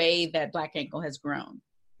the way that Black Ankle has grown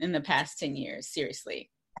in the past 10 years. Seriously.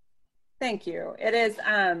 Thank you. It is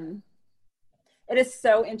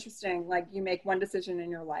so interesting. Like you make one decision in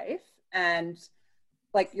your life and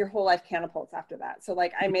like your whole life catapults after that. So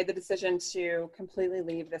like I made the decision to completely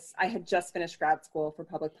leave this. I had just finished grad school for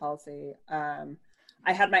public policy. I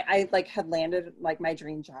had landed like my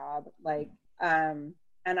dream job, and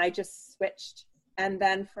I just switched. And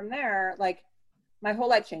then from there, like my whole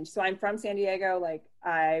life changed. So I'm from San Diego. Like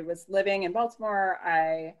I was living in Baltimore.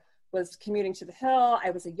 I was commuting to the Hill. I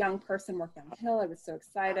was a young person working on the Hill. I was so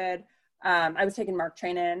excited. I was taking MARC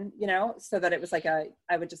training, so that it was like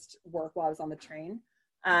I would just work while I was on the train.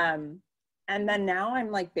 And then now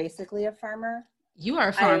I'm like basically a farmer. You are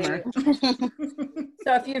a farmer.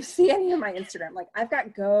 So if you see any of my Instagram, like I've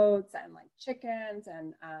got goats and like chickens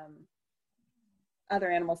and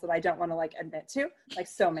other animals that I don't want to like admit to, like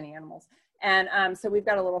so many animals. And so we've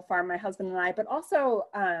got a little farm, my husband and I, but also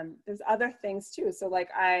there's other things too. So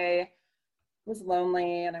like I was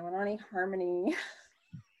lonely and I went on eHarmony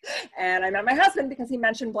and I met my husband because he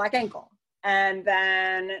mentioned Black Ankle. And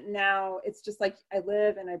then now it's just like I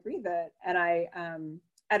live and I breathe it. And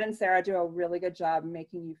Ed and Sarah do a really good job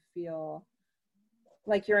making you feel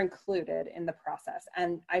like you're included in the process,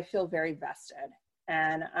 and I feel very vested.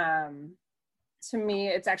 And to me,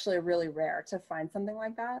 it's actually really rare to find something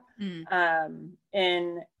like that.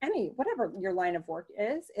 In whatever your line of work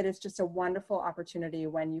is. It is just a wonderful opportunity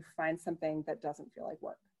when you find something that doesn't feel like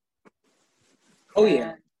work. Oh,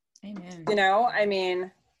 yeah. Amen. You know, I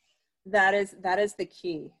mean, that is the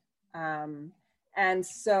key. And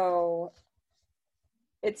so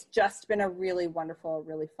it's just been a really wonderful,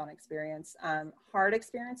 really fun experience. Hard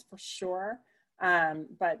experience for sure.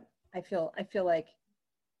 But I feel like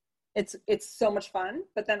it's so much fun,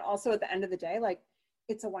 but then also at the end of the day, like,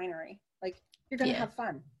 it's a winery. Like, you're going to have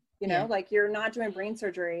fun, you know, like, you're not doing brain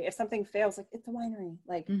surgery. If something fails, like, it's a winery,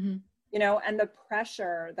 like, you know, and the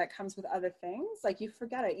pressure that comes with other things, like, you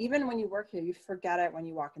forget it. Even when you work here, you forget it when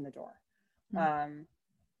you walk in the door.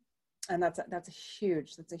 And that's a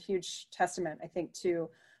huge testament, I think, to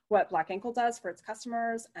what Black Ankle does for its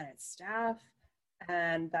customers and its staff.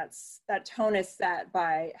 And that tone is set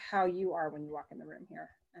by how you are when you walk in the room here.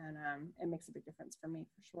 And it makes a big difference for me,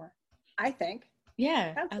 for sure, I think.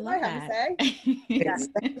 Yeah, that's I what love I have that. to say.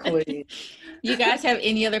 Exactly. You guys have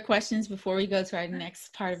any other questions before we go to our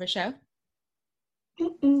next part of our show?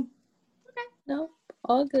 Okay. No,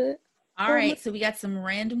 all good. All right, so we got some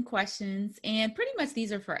random questions, and pretty much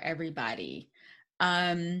these are for everybody.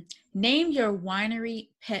 Name your winery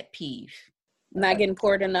pet peeve. Not getting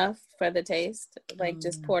poured enough for the taste. Like,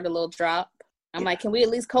 just poured a little drop. I'm like, can we at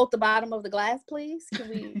least coat the bottom of the glass, please? Can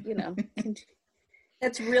we, you know?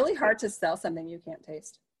 It's really hard to sell something you can't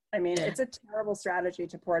taste. I mean, it's a terrible strategy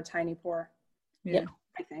to pour a tiny pour. Yeah,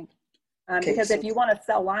 I think. Because if you want to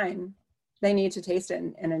sell wine, they need to taste it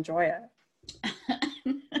and enjoy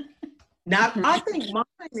it. Now, I think mine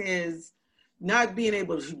is not being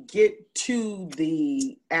able to get to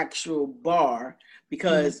the actual bar,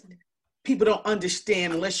 because people don't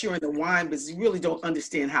understand, unless you're in the wine business, you really don't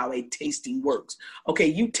understand how a tasting works. Okay,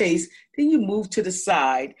 you taste, then you move to the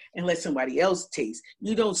side and let somebody else taste.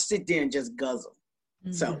 You don't sit there and just guzzle.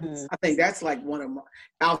 So I think that's like one of my,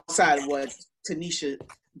 outside of what Tanisha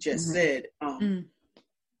just said,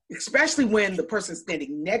 especially when the person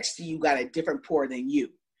standing next to you got a different pour than you.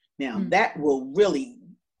 Now that will really,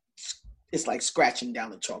 it's like scratching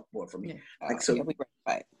down the chalkboard for me. Like, so,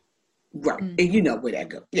 right. And you know where that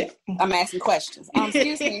goes. Yeah. I'm asking questions.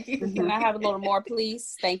 Excuse me. Can I have a little more,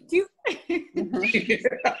 please? Thank you.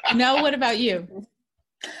 No, what about you?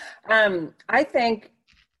 I think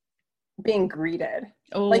being greeted.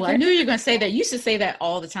 Oh, like, I knew you were going to say that. You should say that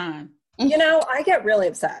all the time. You know, I get really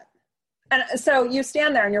upset. And so you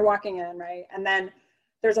stand there and you're walking in, right? And then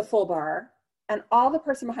there's a full bar, and all the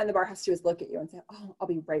person behind the bar has to do is look at you and say, "Oh, I'll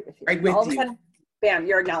be right with you." Right with all of a sudden, bam,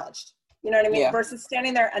 you're acknowledged. You know what I mean? Yeah. Versus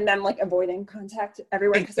standing there and then like avoiding contact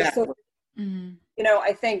everywhere because they're so, you know,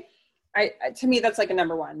 I think to me, that's like a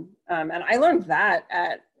number one. And I learned that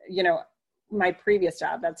at, you know, my previous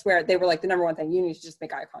job. That's where they were like, the number one thing, you need to just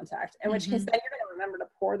make eye contact, in which case then you're going to remember to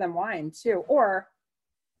pour them wine too. Or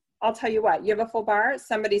I'll tell you what, you have a full bar,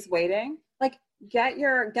 somebody's waiting, like get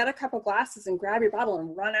a couple glasses and grab your bottle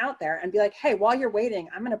and run out there and be like, hey, while you're waiting,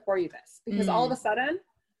 I'm going to pour you this, because all of a sudden,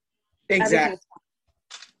 exactly.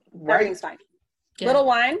 Everything's fine. Yeah. Little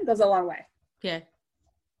wine goes a long way. Yeah.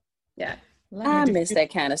 Yeah. I miss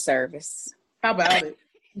that kind of service. How about it?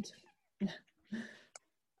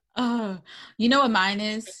 You know what mine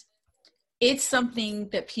is? It's something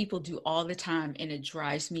that people do all the time, and it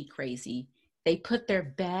drives me crazy. They put their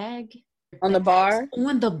bag on the bar.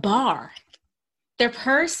 On the bar. Their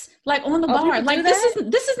purse, like on the bar. Like this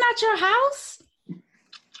is not your house.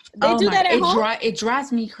 They do that at home. It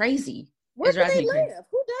drives me crazy. Where do they live?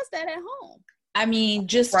 Who does that at home? I mean,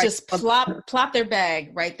 just plop their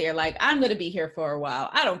bag right there. Like, I'm going to be here for a while.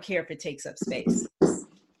 I don't care if it takes up space.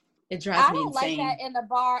 It drives me insane. I don't like that in a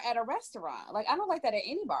bar at a restaurant. Like, I don't like that at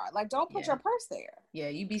any bar. Like, don't put your purse there. Yeah,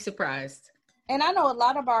 you'd be surprised. And I know a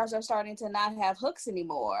lot of bars are starting to not have hooks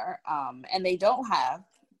anymore. And they don't have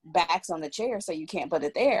backs on the chair, so you can't put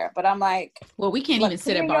it there. But I'm like, well, we can't even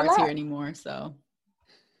sit at bars here anymore. So.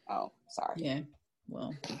 Oh, sorry. Yeah.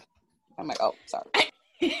 Well. I'm like, oh, sorry.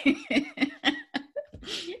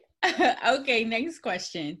 Okay, next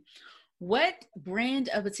question. What brand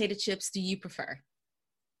of potato chips do you prefer?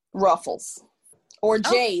 Ruffles or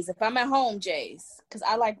Jay's. If I'm at home, Jay's, because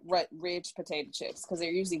I like ridge potato chips because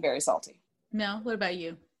they're usually very salty. Mel, what about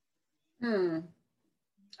you?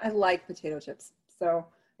 I like potato chips, so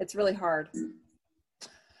it's really hard.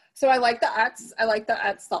 So I like the Utz. I like the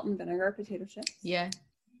Utz salt and vinegar potato chips. Yeah.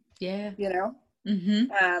 You know?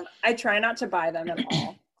 I try not to buy them at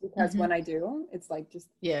all, because when I do, it's like just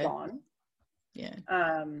gone. Yeah.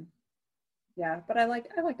 Yeah, but I like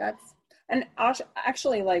Utz. And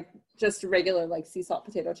actually, like just regular like sea salt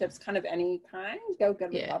potato chips, kind of any kind, go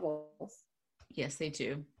good with bubbles. Yes, they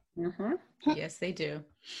do. Mm-hmm. Yes, they do.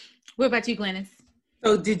 What about you, Glennis?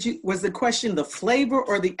 So was the question the flavor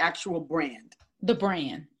or the actual brand? The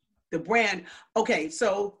brand. The brand. Okay,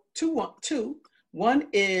 so two. One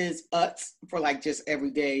is Utz for like just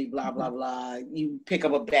everyday, blah, blah, blah. You pick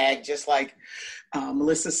up a bag just like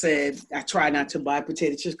Melissa said. I try not to buy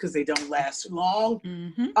potato chips because they don't last long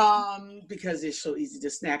because they're so easy to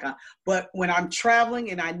snack on. But when I'm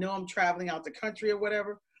traveling and I know I'm traveling out the country or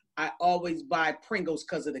whatever, I always buy Pringles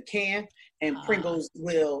because of the can, and Pringles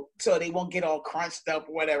so they won't get all crunched up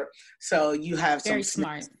or whatever. So you have very some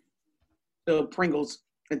smart. The Pringles,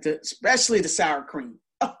 especially the sour cream.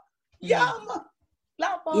 Oh, yum!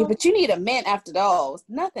 Yeah, but you need a mint after those.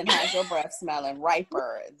 Nothing has your breath smelling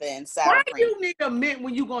riper than sour cream. Why do you need a mint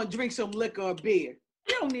when you're going to drink some liquor or beer?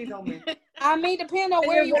 You don't need no mint. I mean, depending on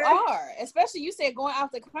where you are. Especially you said going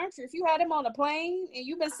out the country. If you had them on a plane and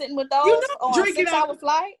you've been sitting with those on a 6-hour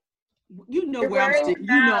flight. You know where I'm sitting.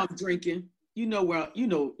 You know I'm drinking. You know where you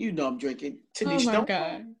know I'm drinking. Tanisha, oh my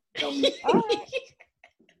God. All right.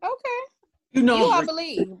 Okay. You know I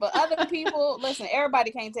believe, but other people, listen,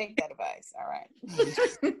 everybody can't take that advice. All right.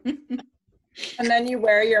 And then you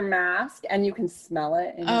wear your mask and you can smell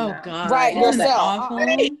it. God. Right. Isn't that awful?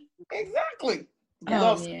 Exactly.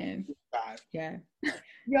 Oh, man. Yeah.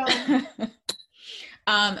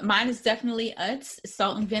 Mine is definitely Utz.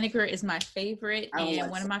 Salt and vinegar is my favorite.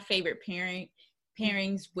 And one of my favorite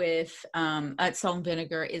pairings with Utz salt and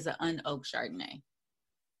vinegar is an unoaked Chardonnay.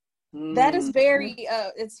 That is very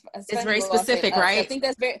it's very specific, right? I think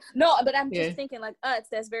that's very but I'm just thinking like Utz,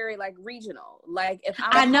 that's very like regional. Like if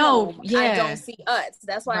I know, home, I don't see Utz.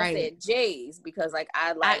 That's why I said Jay's, because like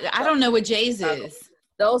I don't know what Jay's is.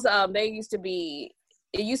 Those it used to be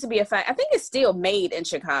a fact. I think it's still made in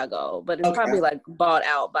Chicago, but it's probably like bought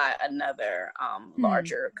out by another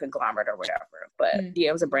larger conglomerate or whatever. But it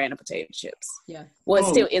was a brand of potato chips. Yeah. Well, it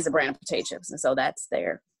still is a brand of potato chips, and so that's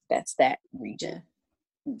that region.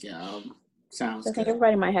 Yeah, sounds I think good.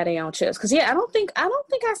 everybody might have their own chips, because I don't think I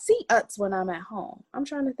see Utz when I'm at home. I'm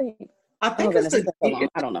trying to think. I think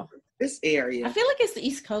I don't know this area. I feel like it's the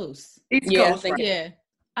East Coast. East Coast, right? Yeah.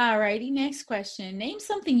 All righty. Next question. Name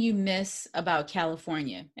something you miss about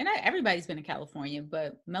California. And everybody's been to California,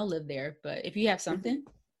 but Mel lived there. But if you have something.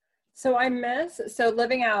 So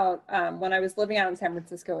living out, when I was living out in San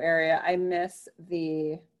Francisco area, I miss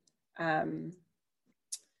the,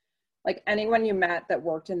 like anyone you met that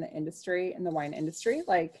worked in the industry, in the wine industry,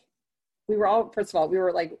 like we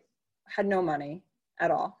were like, had no money at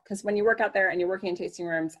all. Because when you work out there and you're working in tasting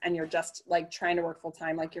rooms and you're just like trying to work full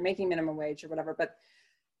time, like you're making minimum wage or whatever. But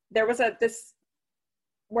there was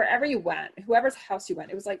wherever you went, whoever's house you went,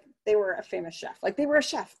 it was like they were a famous chef. Like they were a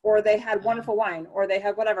chef, or they had wonderful wine, or they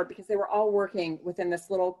had whatever, because they were all working within this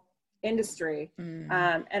little industry.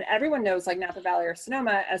 And everyone knows like Napa Valley or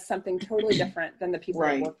Sonoma as something totally different than the people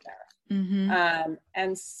that work there.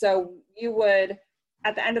 And so you would,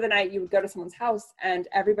 at the end of the night, you would go to someone's house and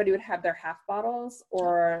everybody would have their half bottles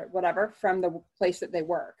or whatever from the place that they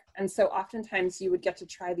work. And so oftentimes you would get to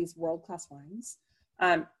try these world-class wines,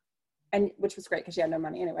 and which was great because you had no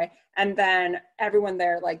money anyway. And then everyone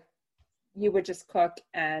there, like you would just cook,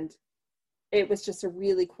 and it was just a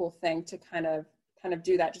really cool thing to kind of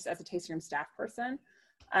do that just as a tasting room staff person.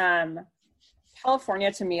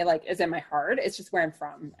 California to me, like, is in my heart. It's just where I'm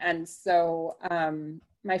from. And so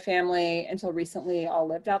my family until recently all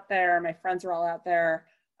lived out there. My friends are all out there.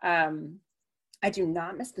 I do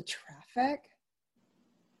not miss the traffic.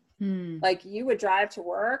 Like you would drive to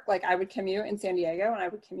work, like I would commute in San Diego, and I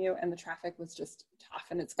would commute and the traffic was just tough,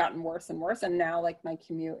 and it's gotten worse and worse. And now like my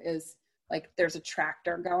commute is like, there's a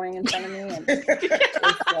tractor going in front of me, and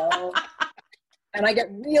and I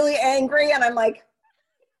get really angry, and I'm like,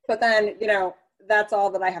 but then, that's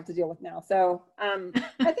all that I have to deal with now. So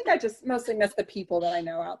I think I just mostly miss the people that I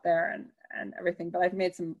know out there and everything, but I've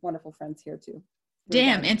made some wonderful friends here too.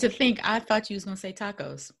 Damn. And to think, I thought you was going to say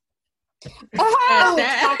tacos.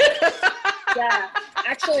 Yeah,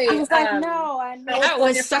 actually, I was like, no, I know. That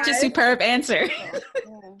was such a superb answer.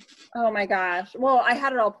 Oh my gosh. Well, I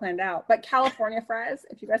had it all planned out, but California fries,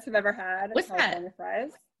 if you guys have ever had California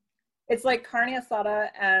fries, it's like carne asada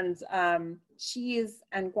and cheese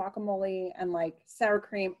and guacamole and like sour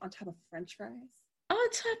cream on top of French fries. On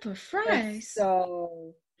top of fries? It's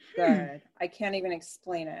so good. I can't even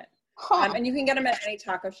explain it. And you can get them at any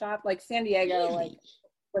taco shop, like San Diego, like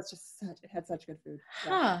was just it had such good food.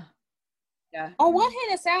 Yeah. On one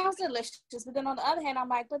hand, it sounds delicious, but then on the other hand, I'm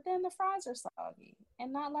like, but then the fries are soggy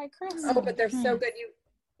and not like crisp. Oh, but they're so good.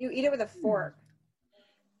 You eat it with a fork.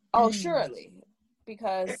 Oh, surely,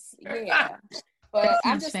 because yeah. But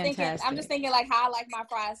I'm just thinking like how I like my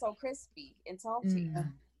fries so crispy and salty.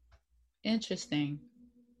 Interesting.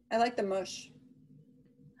 I like the mush.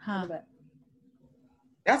 Huh. A little bit.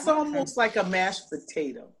 That's almost like a mashed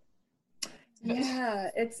potato. Yeah,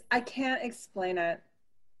 I can't explain it.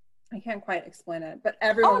 I can't quite explain it, but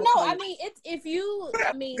everyone. Oh no, I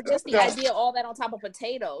mean just the idea of all that on top of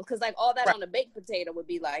potatoes, because like all that on a baked potato would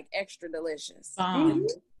be like extra delicious.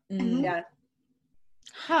 Yeah.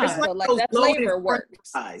 Huh. It's so like that flavor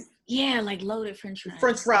works. Yeah, like loaded French fries.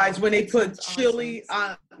 French fries when they put chili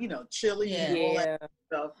on, chili and all that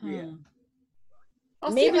stuff. Yeah.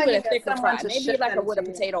 Maybe with a thicker fry. Maybe like with a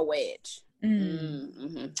potato wedge.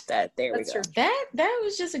 There we go. True. That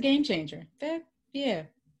was just a game changer. That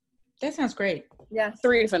sounds great. Yeah.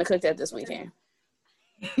 3 is gonna cook that this weekend.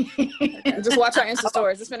 Just watch our Insta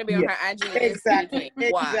stories. It's gonna be on her IG. Exactly.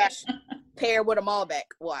 Watch. Pair with a Malbec.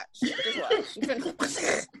 Watch. Just watch. She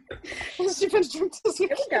finna drink this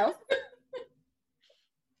weekend. Here we go.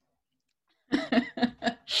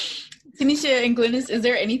 Tanisha and Glynis, is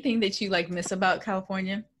there anything that you like miss about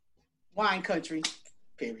California? Wine country.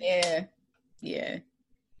 Period. Yeah.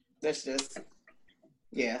 That's just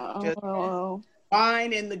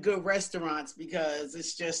wine and the good restaurants, because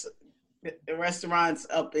it's just the restaurants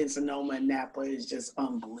up in Sonoma and Napa is just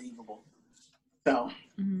unbelievable. So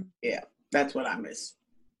that's what I miss.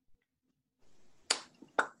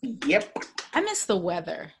 Yep. I miss the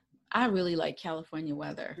weather. I really like California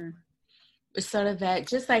weather. It's sort of that,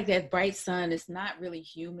 just like that bright sun. It's not really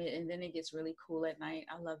humid, and then it gets really cool at night.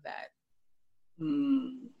 I love that.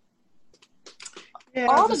 Yeah,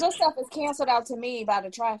 all the good stuff is canceled out to me by the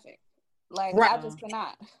traffic. Like, I just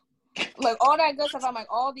cannot. Like, all that good stuff, I'm like,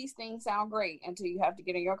 all these things sound great until you have to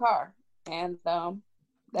get in your car. And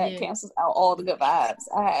that cancels out all the good vibes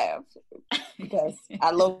I have, because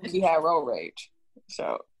I low-key have road rage.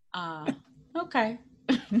 So. Okay.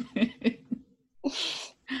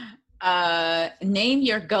 Name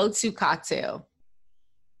your go-to cocktail.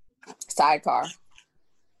 Sidecar.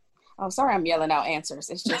 I'm sorry I'm yelling out answers.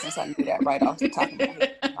 It's just since I knew that right off the top of my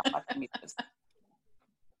head.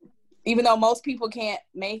 Even though most people can't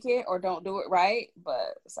make it or don't do it right,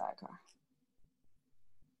 but sidecar.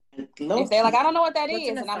 If they're like, I don't know what that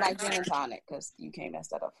is, and I'm like, gin and tonic, because you can't mess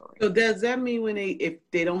that up for real. So does that mean if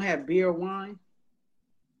they don't have beer or wine?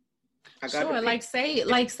 Sure, like say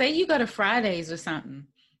you go to Fridays or something.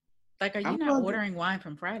 Like, are you not ordering wine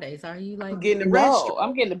from Fridays? Are you like getting the No,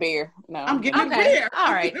 I'm getting the beer. No, I'm getting the beer.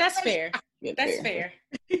 All right, that's fair. That's fair.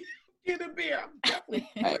 Get the beer. I'm definitely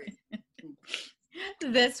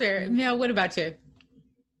That's fair. Mel, what about you?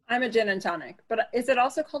 I'm a gin and tonic, but is it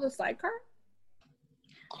also called a sidecar?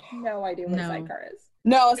 No idea what a sidecar is.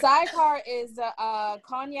 No, a sidecar is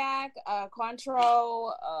cognac,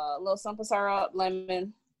 Cointreau, a little simple syrup,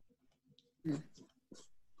 lemon.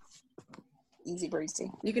 Easy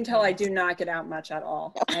breezy. You can tell I do not get out much at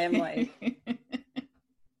all. I am like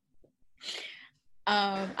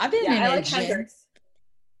I've been in I like gin. Hendrix.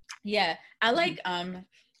 Yeah, I like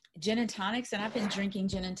gin and tonics, and I've been drinking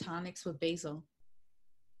gin and tonics with basil.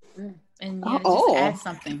 And just add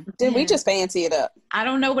something. Did we just fancy it up? I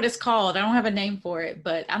don't know what it's called. I don't have a name for it,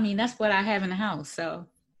 but I mean, that's what I have in the house. So,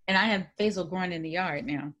 and I have basil growing in the yard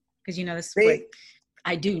now, because this is what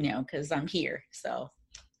I do now, because I'm here. So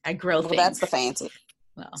I grow things. That's the fancy.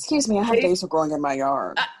 Well, excuse me, I have basil growing in my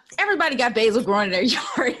yard. Everybody got basil growing in their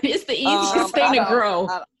yard. It's the easiest thing to grow.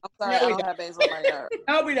 I'm sorry, I don't have basil in my yard.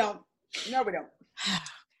 No, we don't.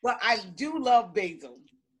 Well, I do love basil.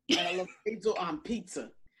 And I love basil on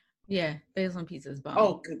pizza. Yeah, basil on pizza is bomb.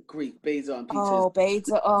 Oh, good grief, basil on pizza. Oh,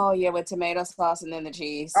 basil. Oh, yeah, with tomato sauce and then the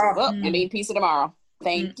cheese. Well, I'm eating pizza tomorrow.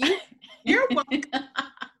 Thank you. You're welcome.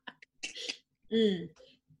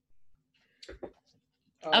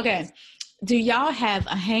 Okay. Do y'all have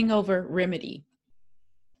a hangover remedy?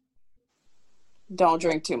 Don't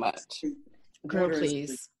drink too much. Girl,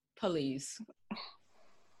 please. Please.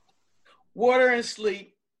 Water and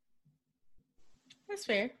sleep. That's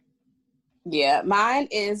fair. Yeah, mine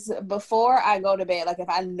is before I go to bed. Like, if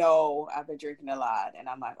I know I've been drinking a lot and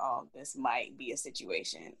I'm like, oh, this might be a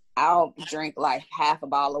situation, I'll drink like half a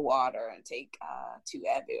bottle of water and take 2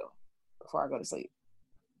 Advil before I go to sleep.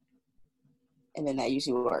 And then that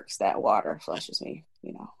usually works. That water flushes me,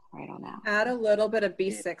 right on out. Add a little bit of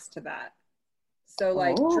B6 to that. So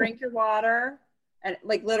like drink your water and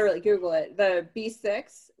like literally Google it. The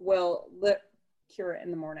B6 will cure it in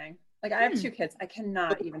the morning. Like, I have 2 kids. I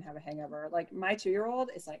cannot even have a hangover. Like, my 2-year-old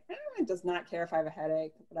is like, does not care if I have a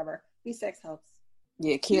headache, whatever. B6 helps.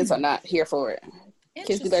 Yeah, kids are not here for it.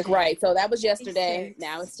 Kids be like, right, so that was yesterday. B6.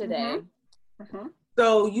 Now it's today.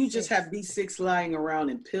 So you just have B6 lying around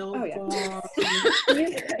in pill form?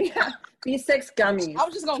 Yeah. B6 gummies. I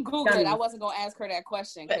was just gonna Google it. I wasn't gonna ask her that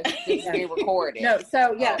question because it's being recorded. No,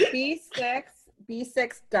 so yeah, B6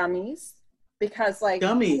 gummies, because like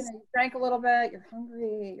you drank a little bit, you're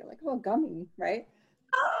hungry, you're like, oh, gummy, right?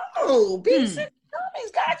 Oh, B6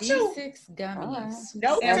 gummies got you. B6 gummies.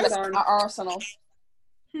 No, Amazon. Our arsenal.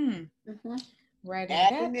 Right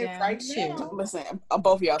down right too. now. Listen,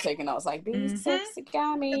 both of y'all taking notes like B6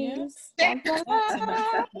 gummies.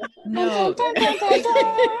 No.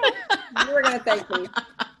 You were gonna thank me.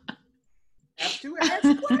 Have to ask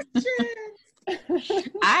questions.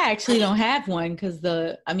 I actually don't have one because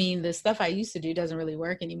the stuff I used to do doesn't really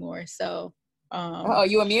work anymore. So,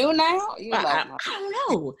 you immune now? I don't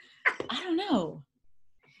know. I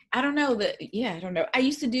don't know. I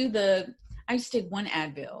used to take one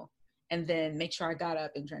Advil and then make sure I got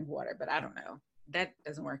up and drank water, but I don't know. That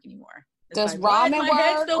doesn't work anymore. Does ramen work? My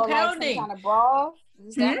head's still or pounding. Like some kind of broth?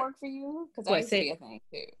 Does that work for you? Because that used to be a thing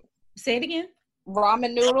too. Say it again.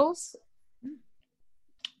 Ramen noodles.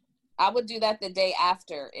 I would do that the day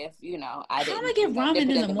after if I didn't. How do I get ramen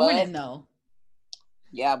in the morning though?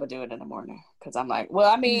 Yeah, I would do it in the morning because I'm like,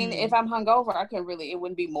 well, I mean, if I'm hungover, it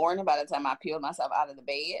wouldn't be morning by the time I peeled myself out of the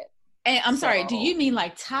bed. And I'm sorry, do you mean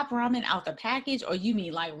like Top Ramen out the package, or you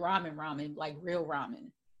mean like ramen, like real ramen?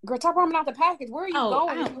 Girl, Top Ramen out the package. Where are you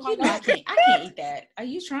going? I can't eat that. Are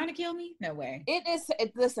you trying to kill me? No way.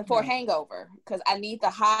 Listen, for a hangover, because I need the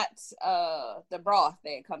hot, the broth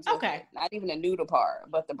that comes with it. Not even the noodle part,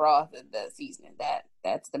 but the broth and the seasoning.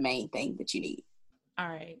 That's the main thing that you need. All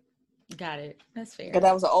right. Got it. That's fair. Because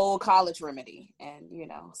that was an old college remedy. And,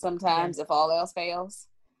 sometimes if all else fails,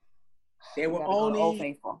 they were only Old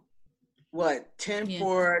Faithful. What, 10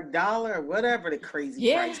 for $1 or whatever the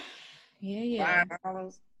crazy price. Yeah.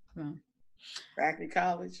 $5 back in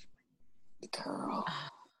college. Girl.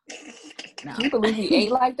 No. Can you believe we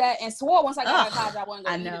ate like that? And swore once I got out of college I wasn't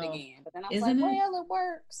going to eat it again. But then I was it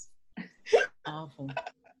works. Awful.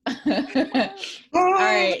 All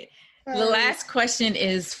right. The last question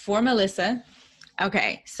is for Melissa.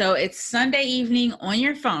 Okay. So it's Sunday evening on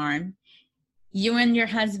your farm. You and your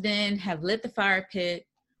husband have lit the fire pit.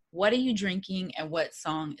 What are you drinking and what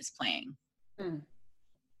song is playing?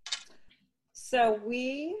 So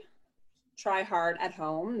we try hard at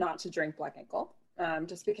home not to drink Black Ankle,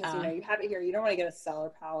 just because, you have it here. You don't want to get a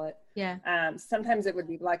cellar palate. Yeah. Sometimes it would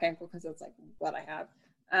be Black Ankle because it's like what I have.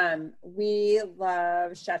 We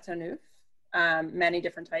love Chateauneuf, many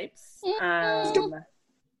different types.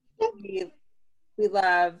 We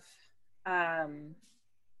love...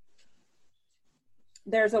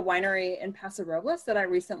 there's a winery in Paso Robles that I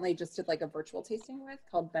recently just did like a virtual tasting with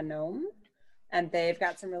called Benome, and they've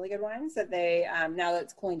got some really good wines that they now that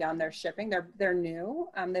it's cooling down, they're shipping. They're new.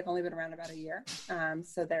 They've only been around about a year,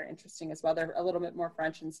 so they're interesting as well. They're a little bit more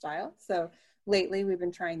French in style. So lately we've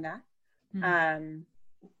been trying that.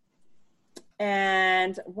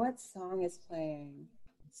 And what song is playing?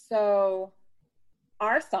 So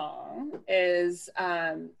our song is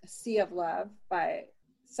 "Sea of Love"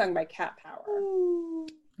 sung by Cat Power. Ooh,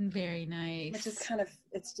 very nice. Which is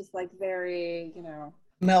it's just like very,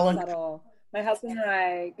 subtle. My husband and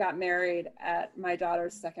I got married at my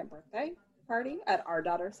daughter's second birthday party, and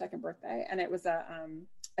it was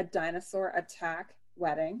a dinosaur attack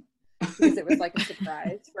wedding because it was like a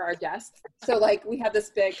surprise for our guests. So like we had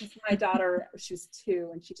this big, because my daughter, she was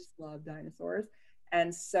 2 and she just loved dinosaurs.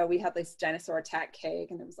 And so we had this dinosaur attack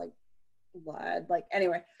cake, and it was like blood, like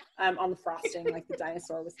anyway, on the frosting, like the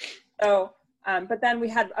dinosaur was. So, but then we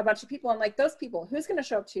had a bunch of people, and like those people, who's going to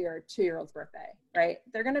show up to your 2-year-old's birthday, right?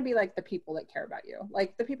 They're going to be like the people that care about you,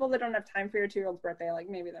 like the people that don't have time for your 2-year-old's birthday, like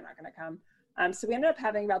maybe they're not going to come. So we ended up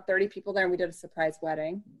having about 30 people there, and we did a surprise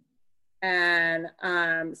wedding. And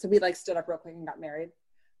so we like stood up real quick and got married.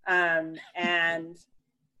 And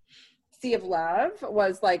Sea of Love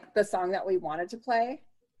was like the song that we wanted to play.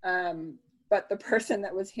 But the person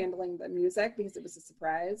that was handling the music, because it was a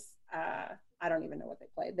surprise, I don't even know what they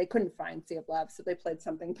played. They couldn't find Sea of Love, so they played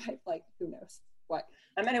something by like, who knows what.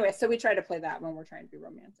 Anyway, so we try to play that when we're trying to be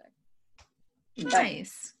romantic.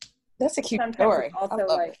 Nice. That's a cute story. Also,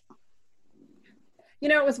 like,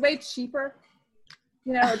 it was way cheaper.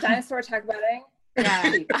 A dinosaur attack wedding.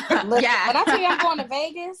 Yeah. When I tell you I'm going to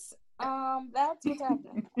Vegas, that's what's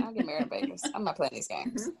happening. I'll get married in Vegas. I'm not playing these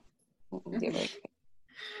games.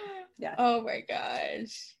 Yeah. Oh my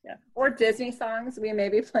gosh. Yeah. Or Disney songs. We may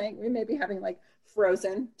be having like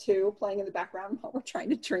Frozen 2 playing in the background while we're trying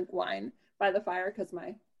to drink wine by the fire, because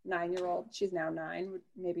my 9-year-old, she's now 9,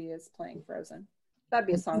 maybe is playing Frozen. That'd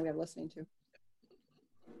be a song we have listening to.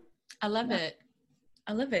 I love it.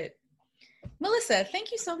 Melissa,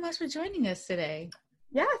 thank you so much for joining us today.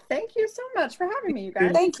 Yeah, thank you so much for having me, you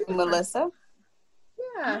guys. Thank you, Melissa.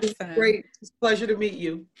 Yeah. Awesome. Great. It's a pleasure to meet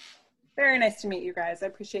you. Very nice to meet you guys. I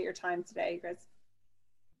appreciate your time today, you guys.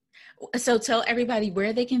 So tell everybody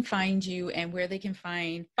where they can find you and where they can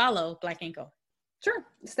follow Black Ankle. Sure.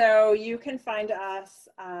 So you can find us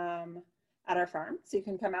at our farm. So you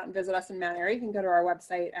can come out and visit us in Mount Airy. You can go to our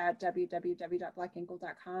website at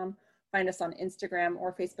www.blackankle.com. Find us on Instagram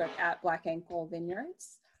or Facebook at Black Ankle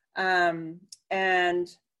Vineyards. And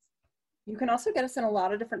you can also get us in a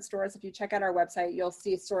lot of different stores. If you check out our website, you'll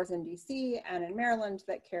see stores in DC and in Maryland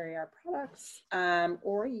that carry our products.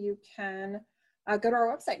 Or you can go to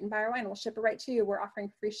our website and buy our wine. We'll ship it right to you. We're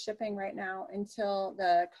offering free shipping right now until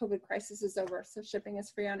the COVID crisis is over. So shipping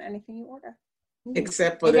is free on anything you order.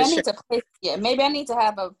 Except for maybe I need to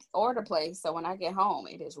have an order place so when I get home,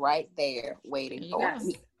 it is right there waiting for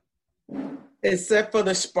me. Except for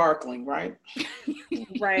the sparkling, right?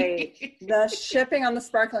 Right. The shipping on the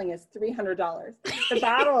sparkling is $300. The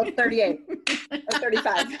bottle is $38 or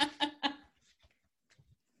 $35.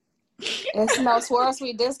 It's no Swirl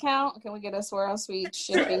Sweet discount. Can we get a Swirl Sweet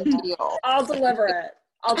shipping deal? I'll deliver it.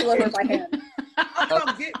 I'll deliver it by hand. I'll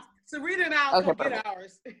come get Sarita and I'll come get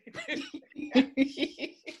ours.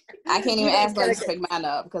 I can't even ask Liz to pick mine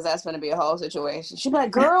up because that's going to be a whole situation. She'll be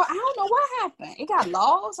like, girl, I don't know what happened. It got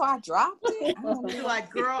lost, so I dropped it. You're like,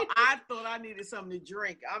 girl, I thought I needed something to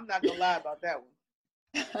drink. I'm not going to lie about that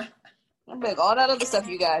one. I'm like, all that other stuff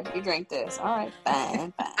you got, you drink this. All right,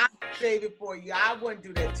 fine. I'll save it for you. I wouldn't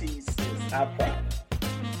do that to you, sis. I promise.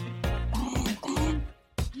 Fine.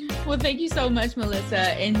 Well, thank you so much,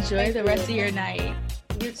 Melissa. Enjoy the rest of your night.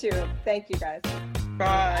 You too. Thank you, guys.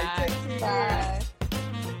 Bye. Bye. Bye.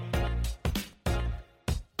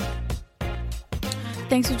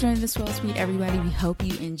 Thanks for joining the Swirl Suite, everybody. We hope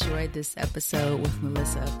you enjoyed this episode with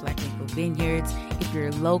Melissa of Black Ankle Vineyards. If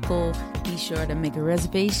you're local, be sure to make a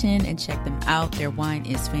reservation and check them out. Their wine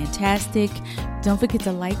is fantastic. Don't forget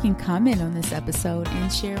to like and comment on this episode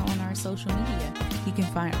and share on our social media. You can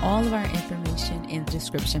find all of our information in the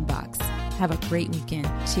description box. Have a great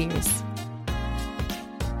weekend. Cheers.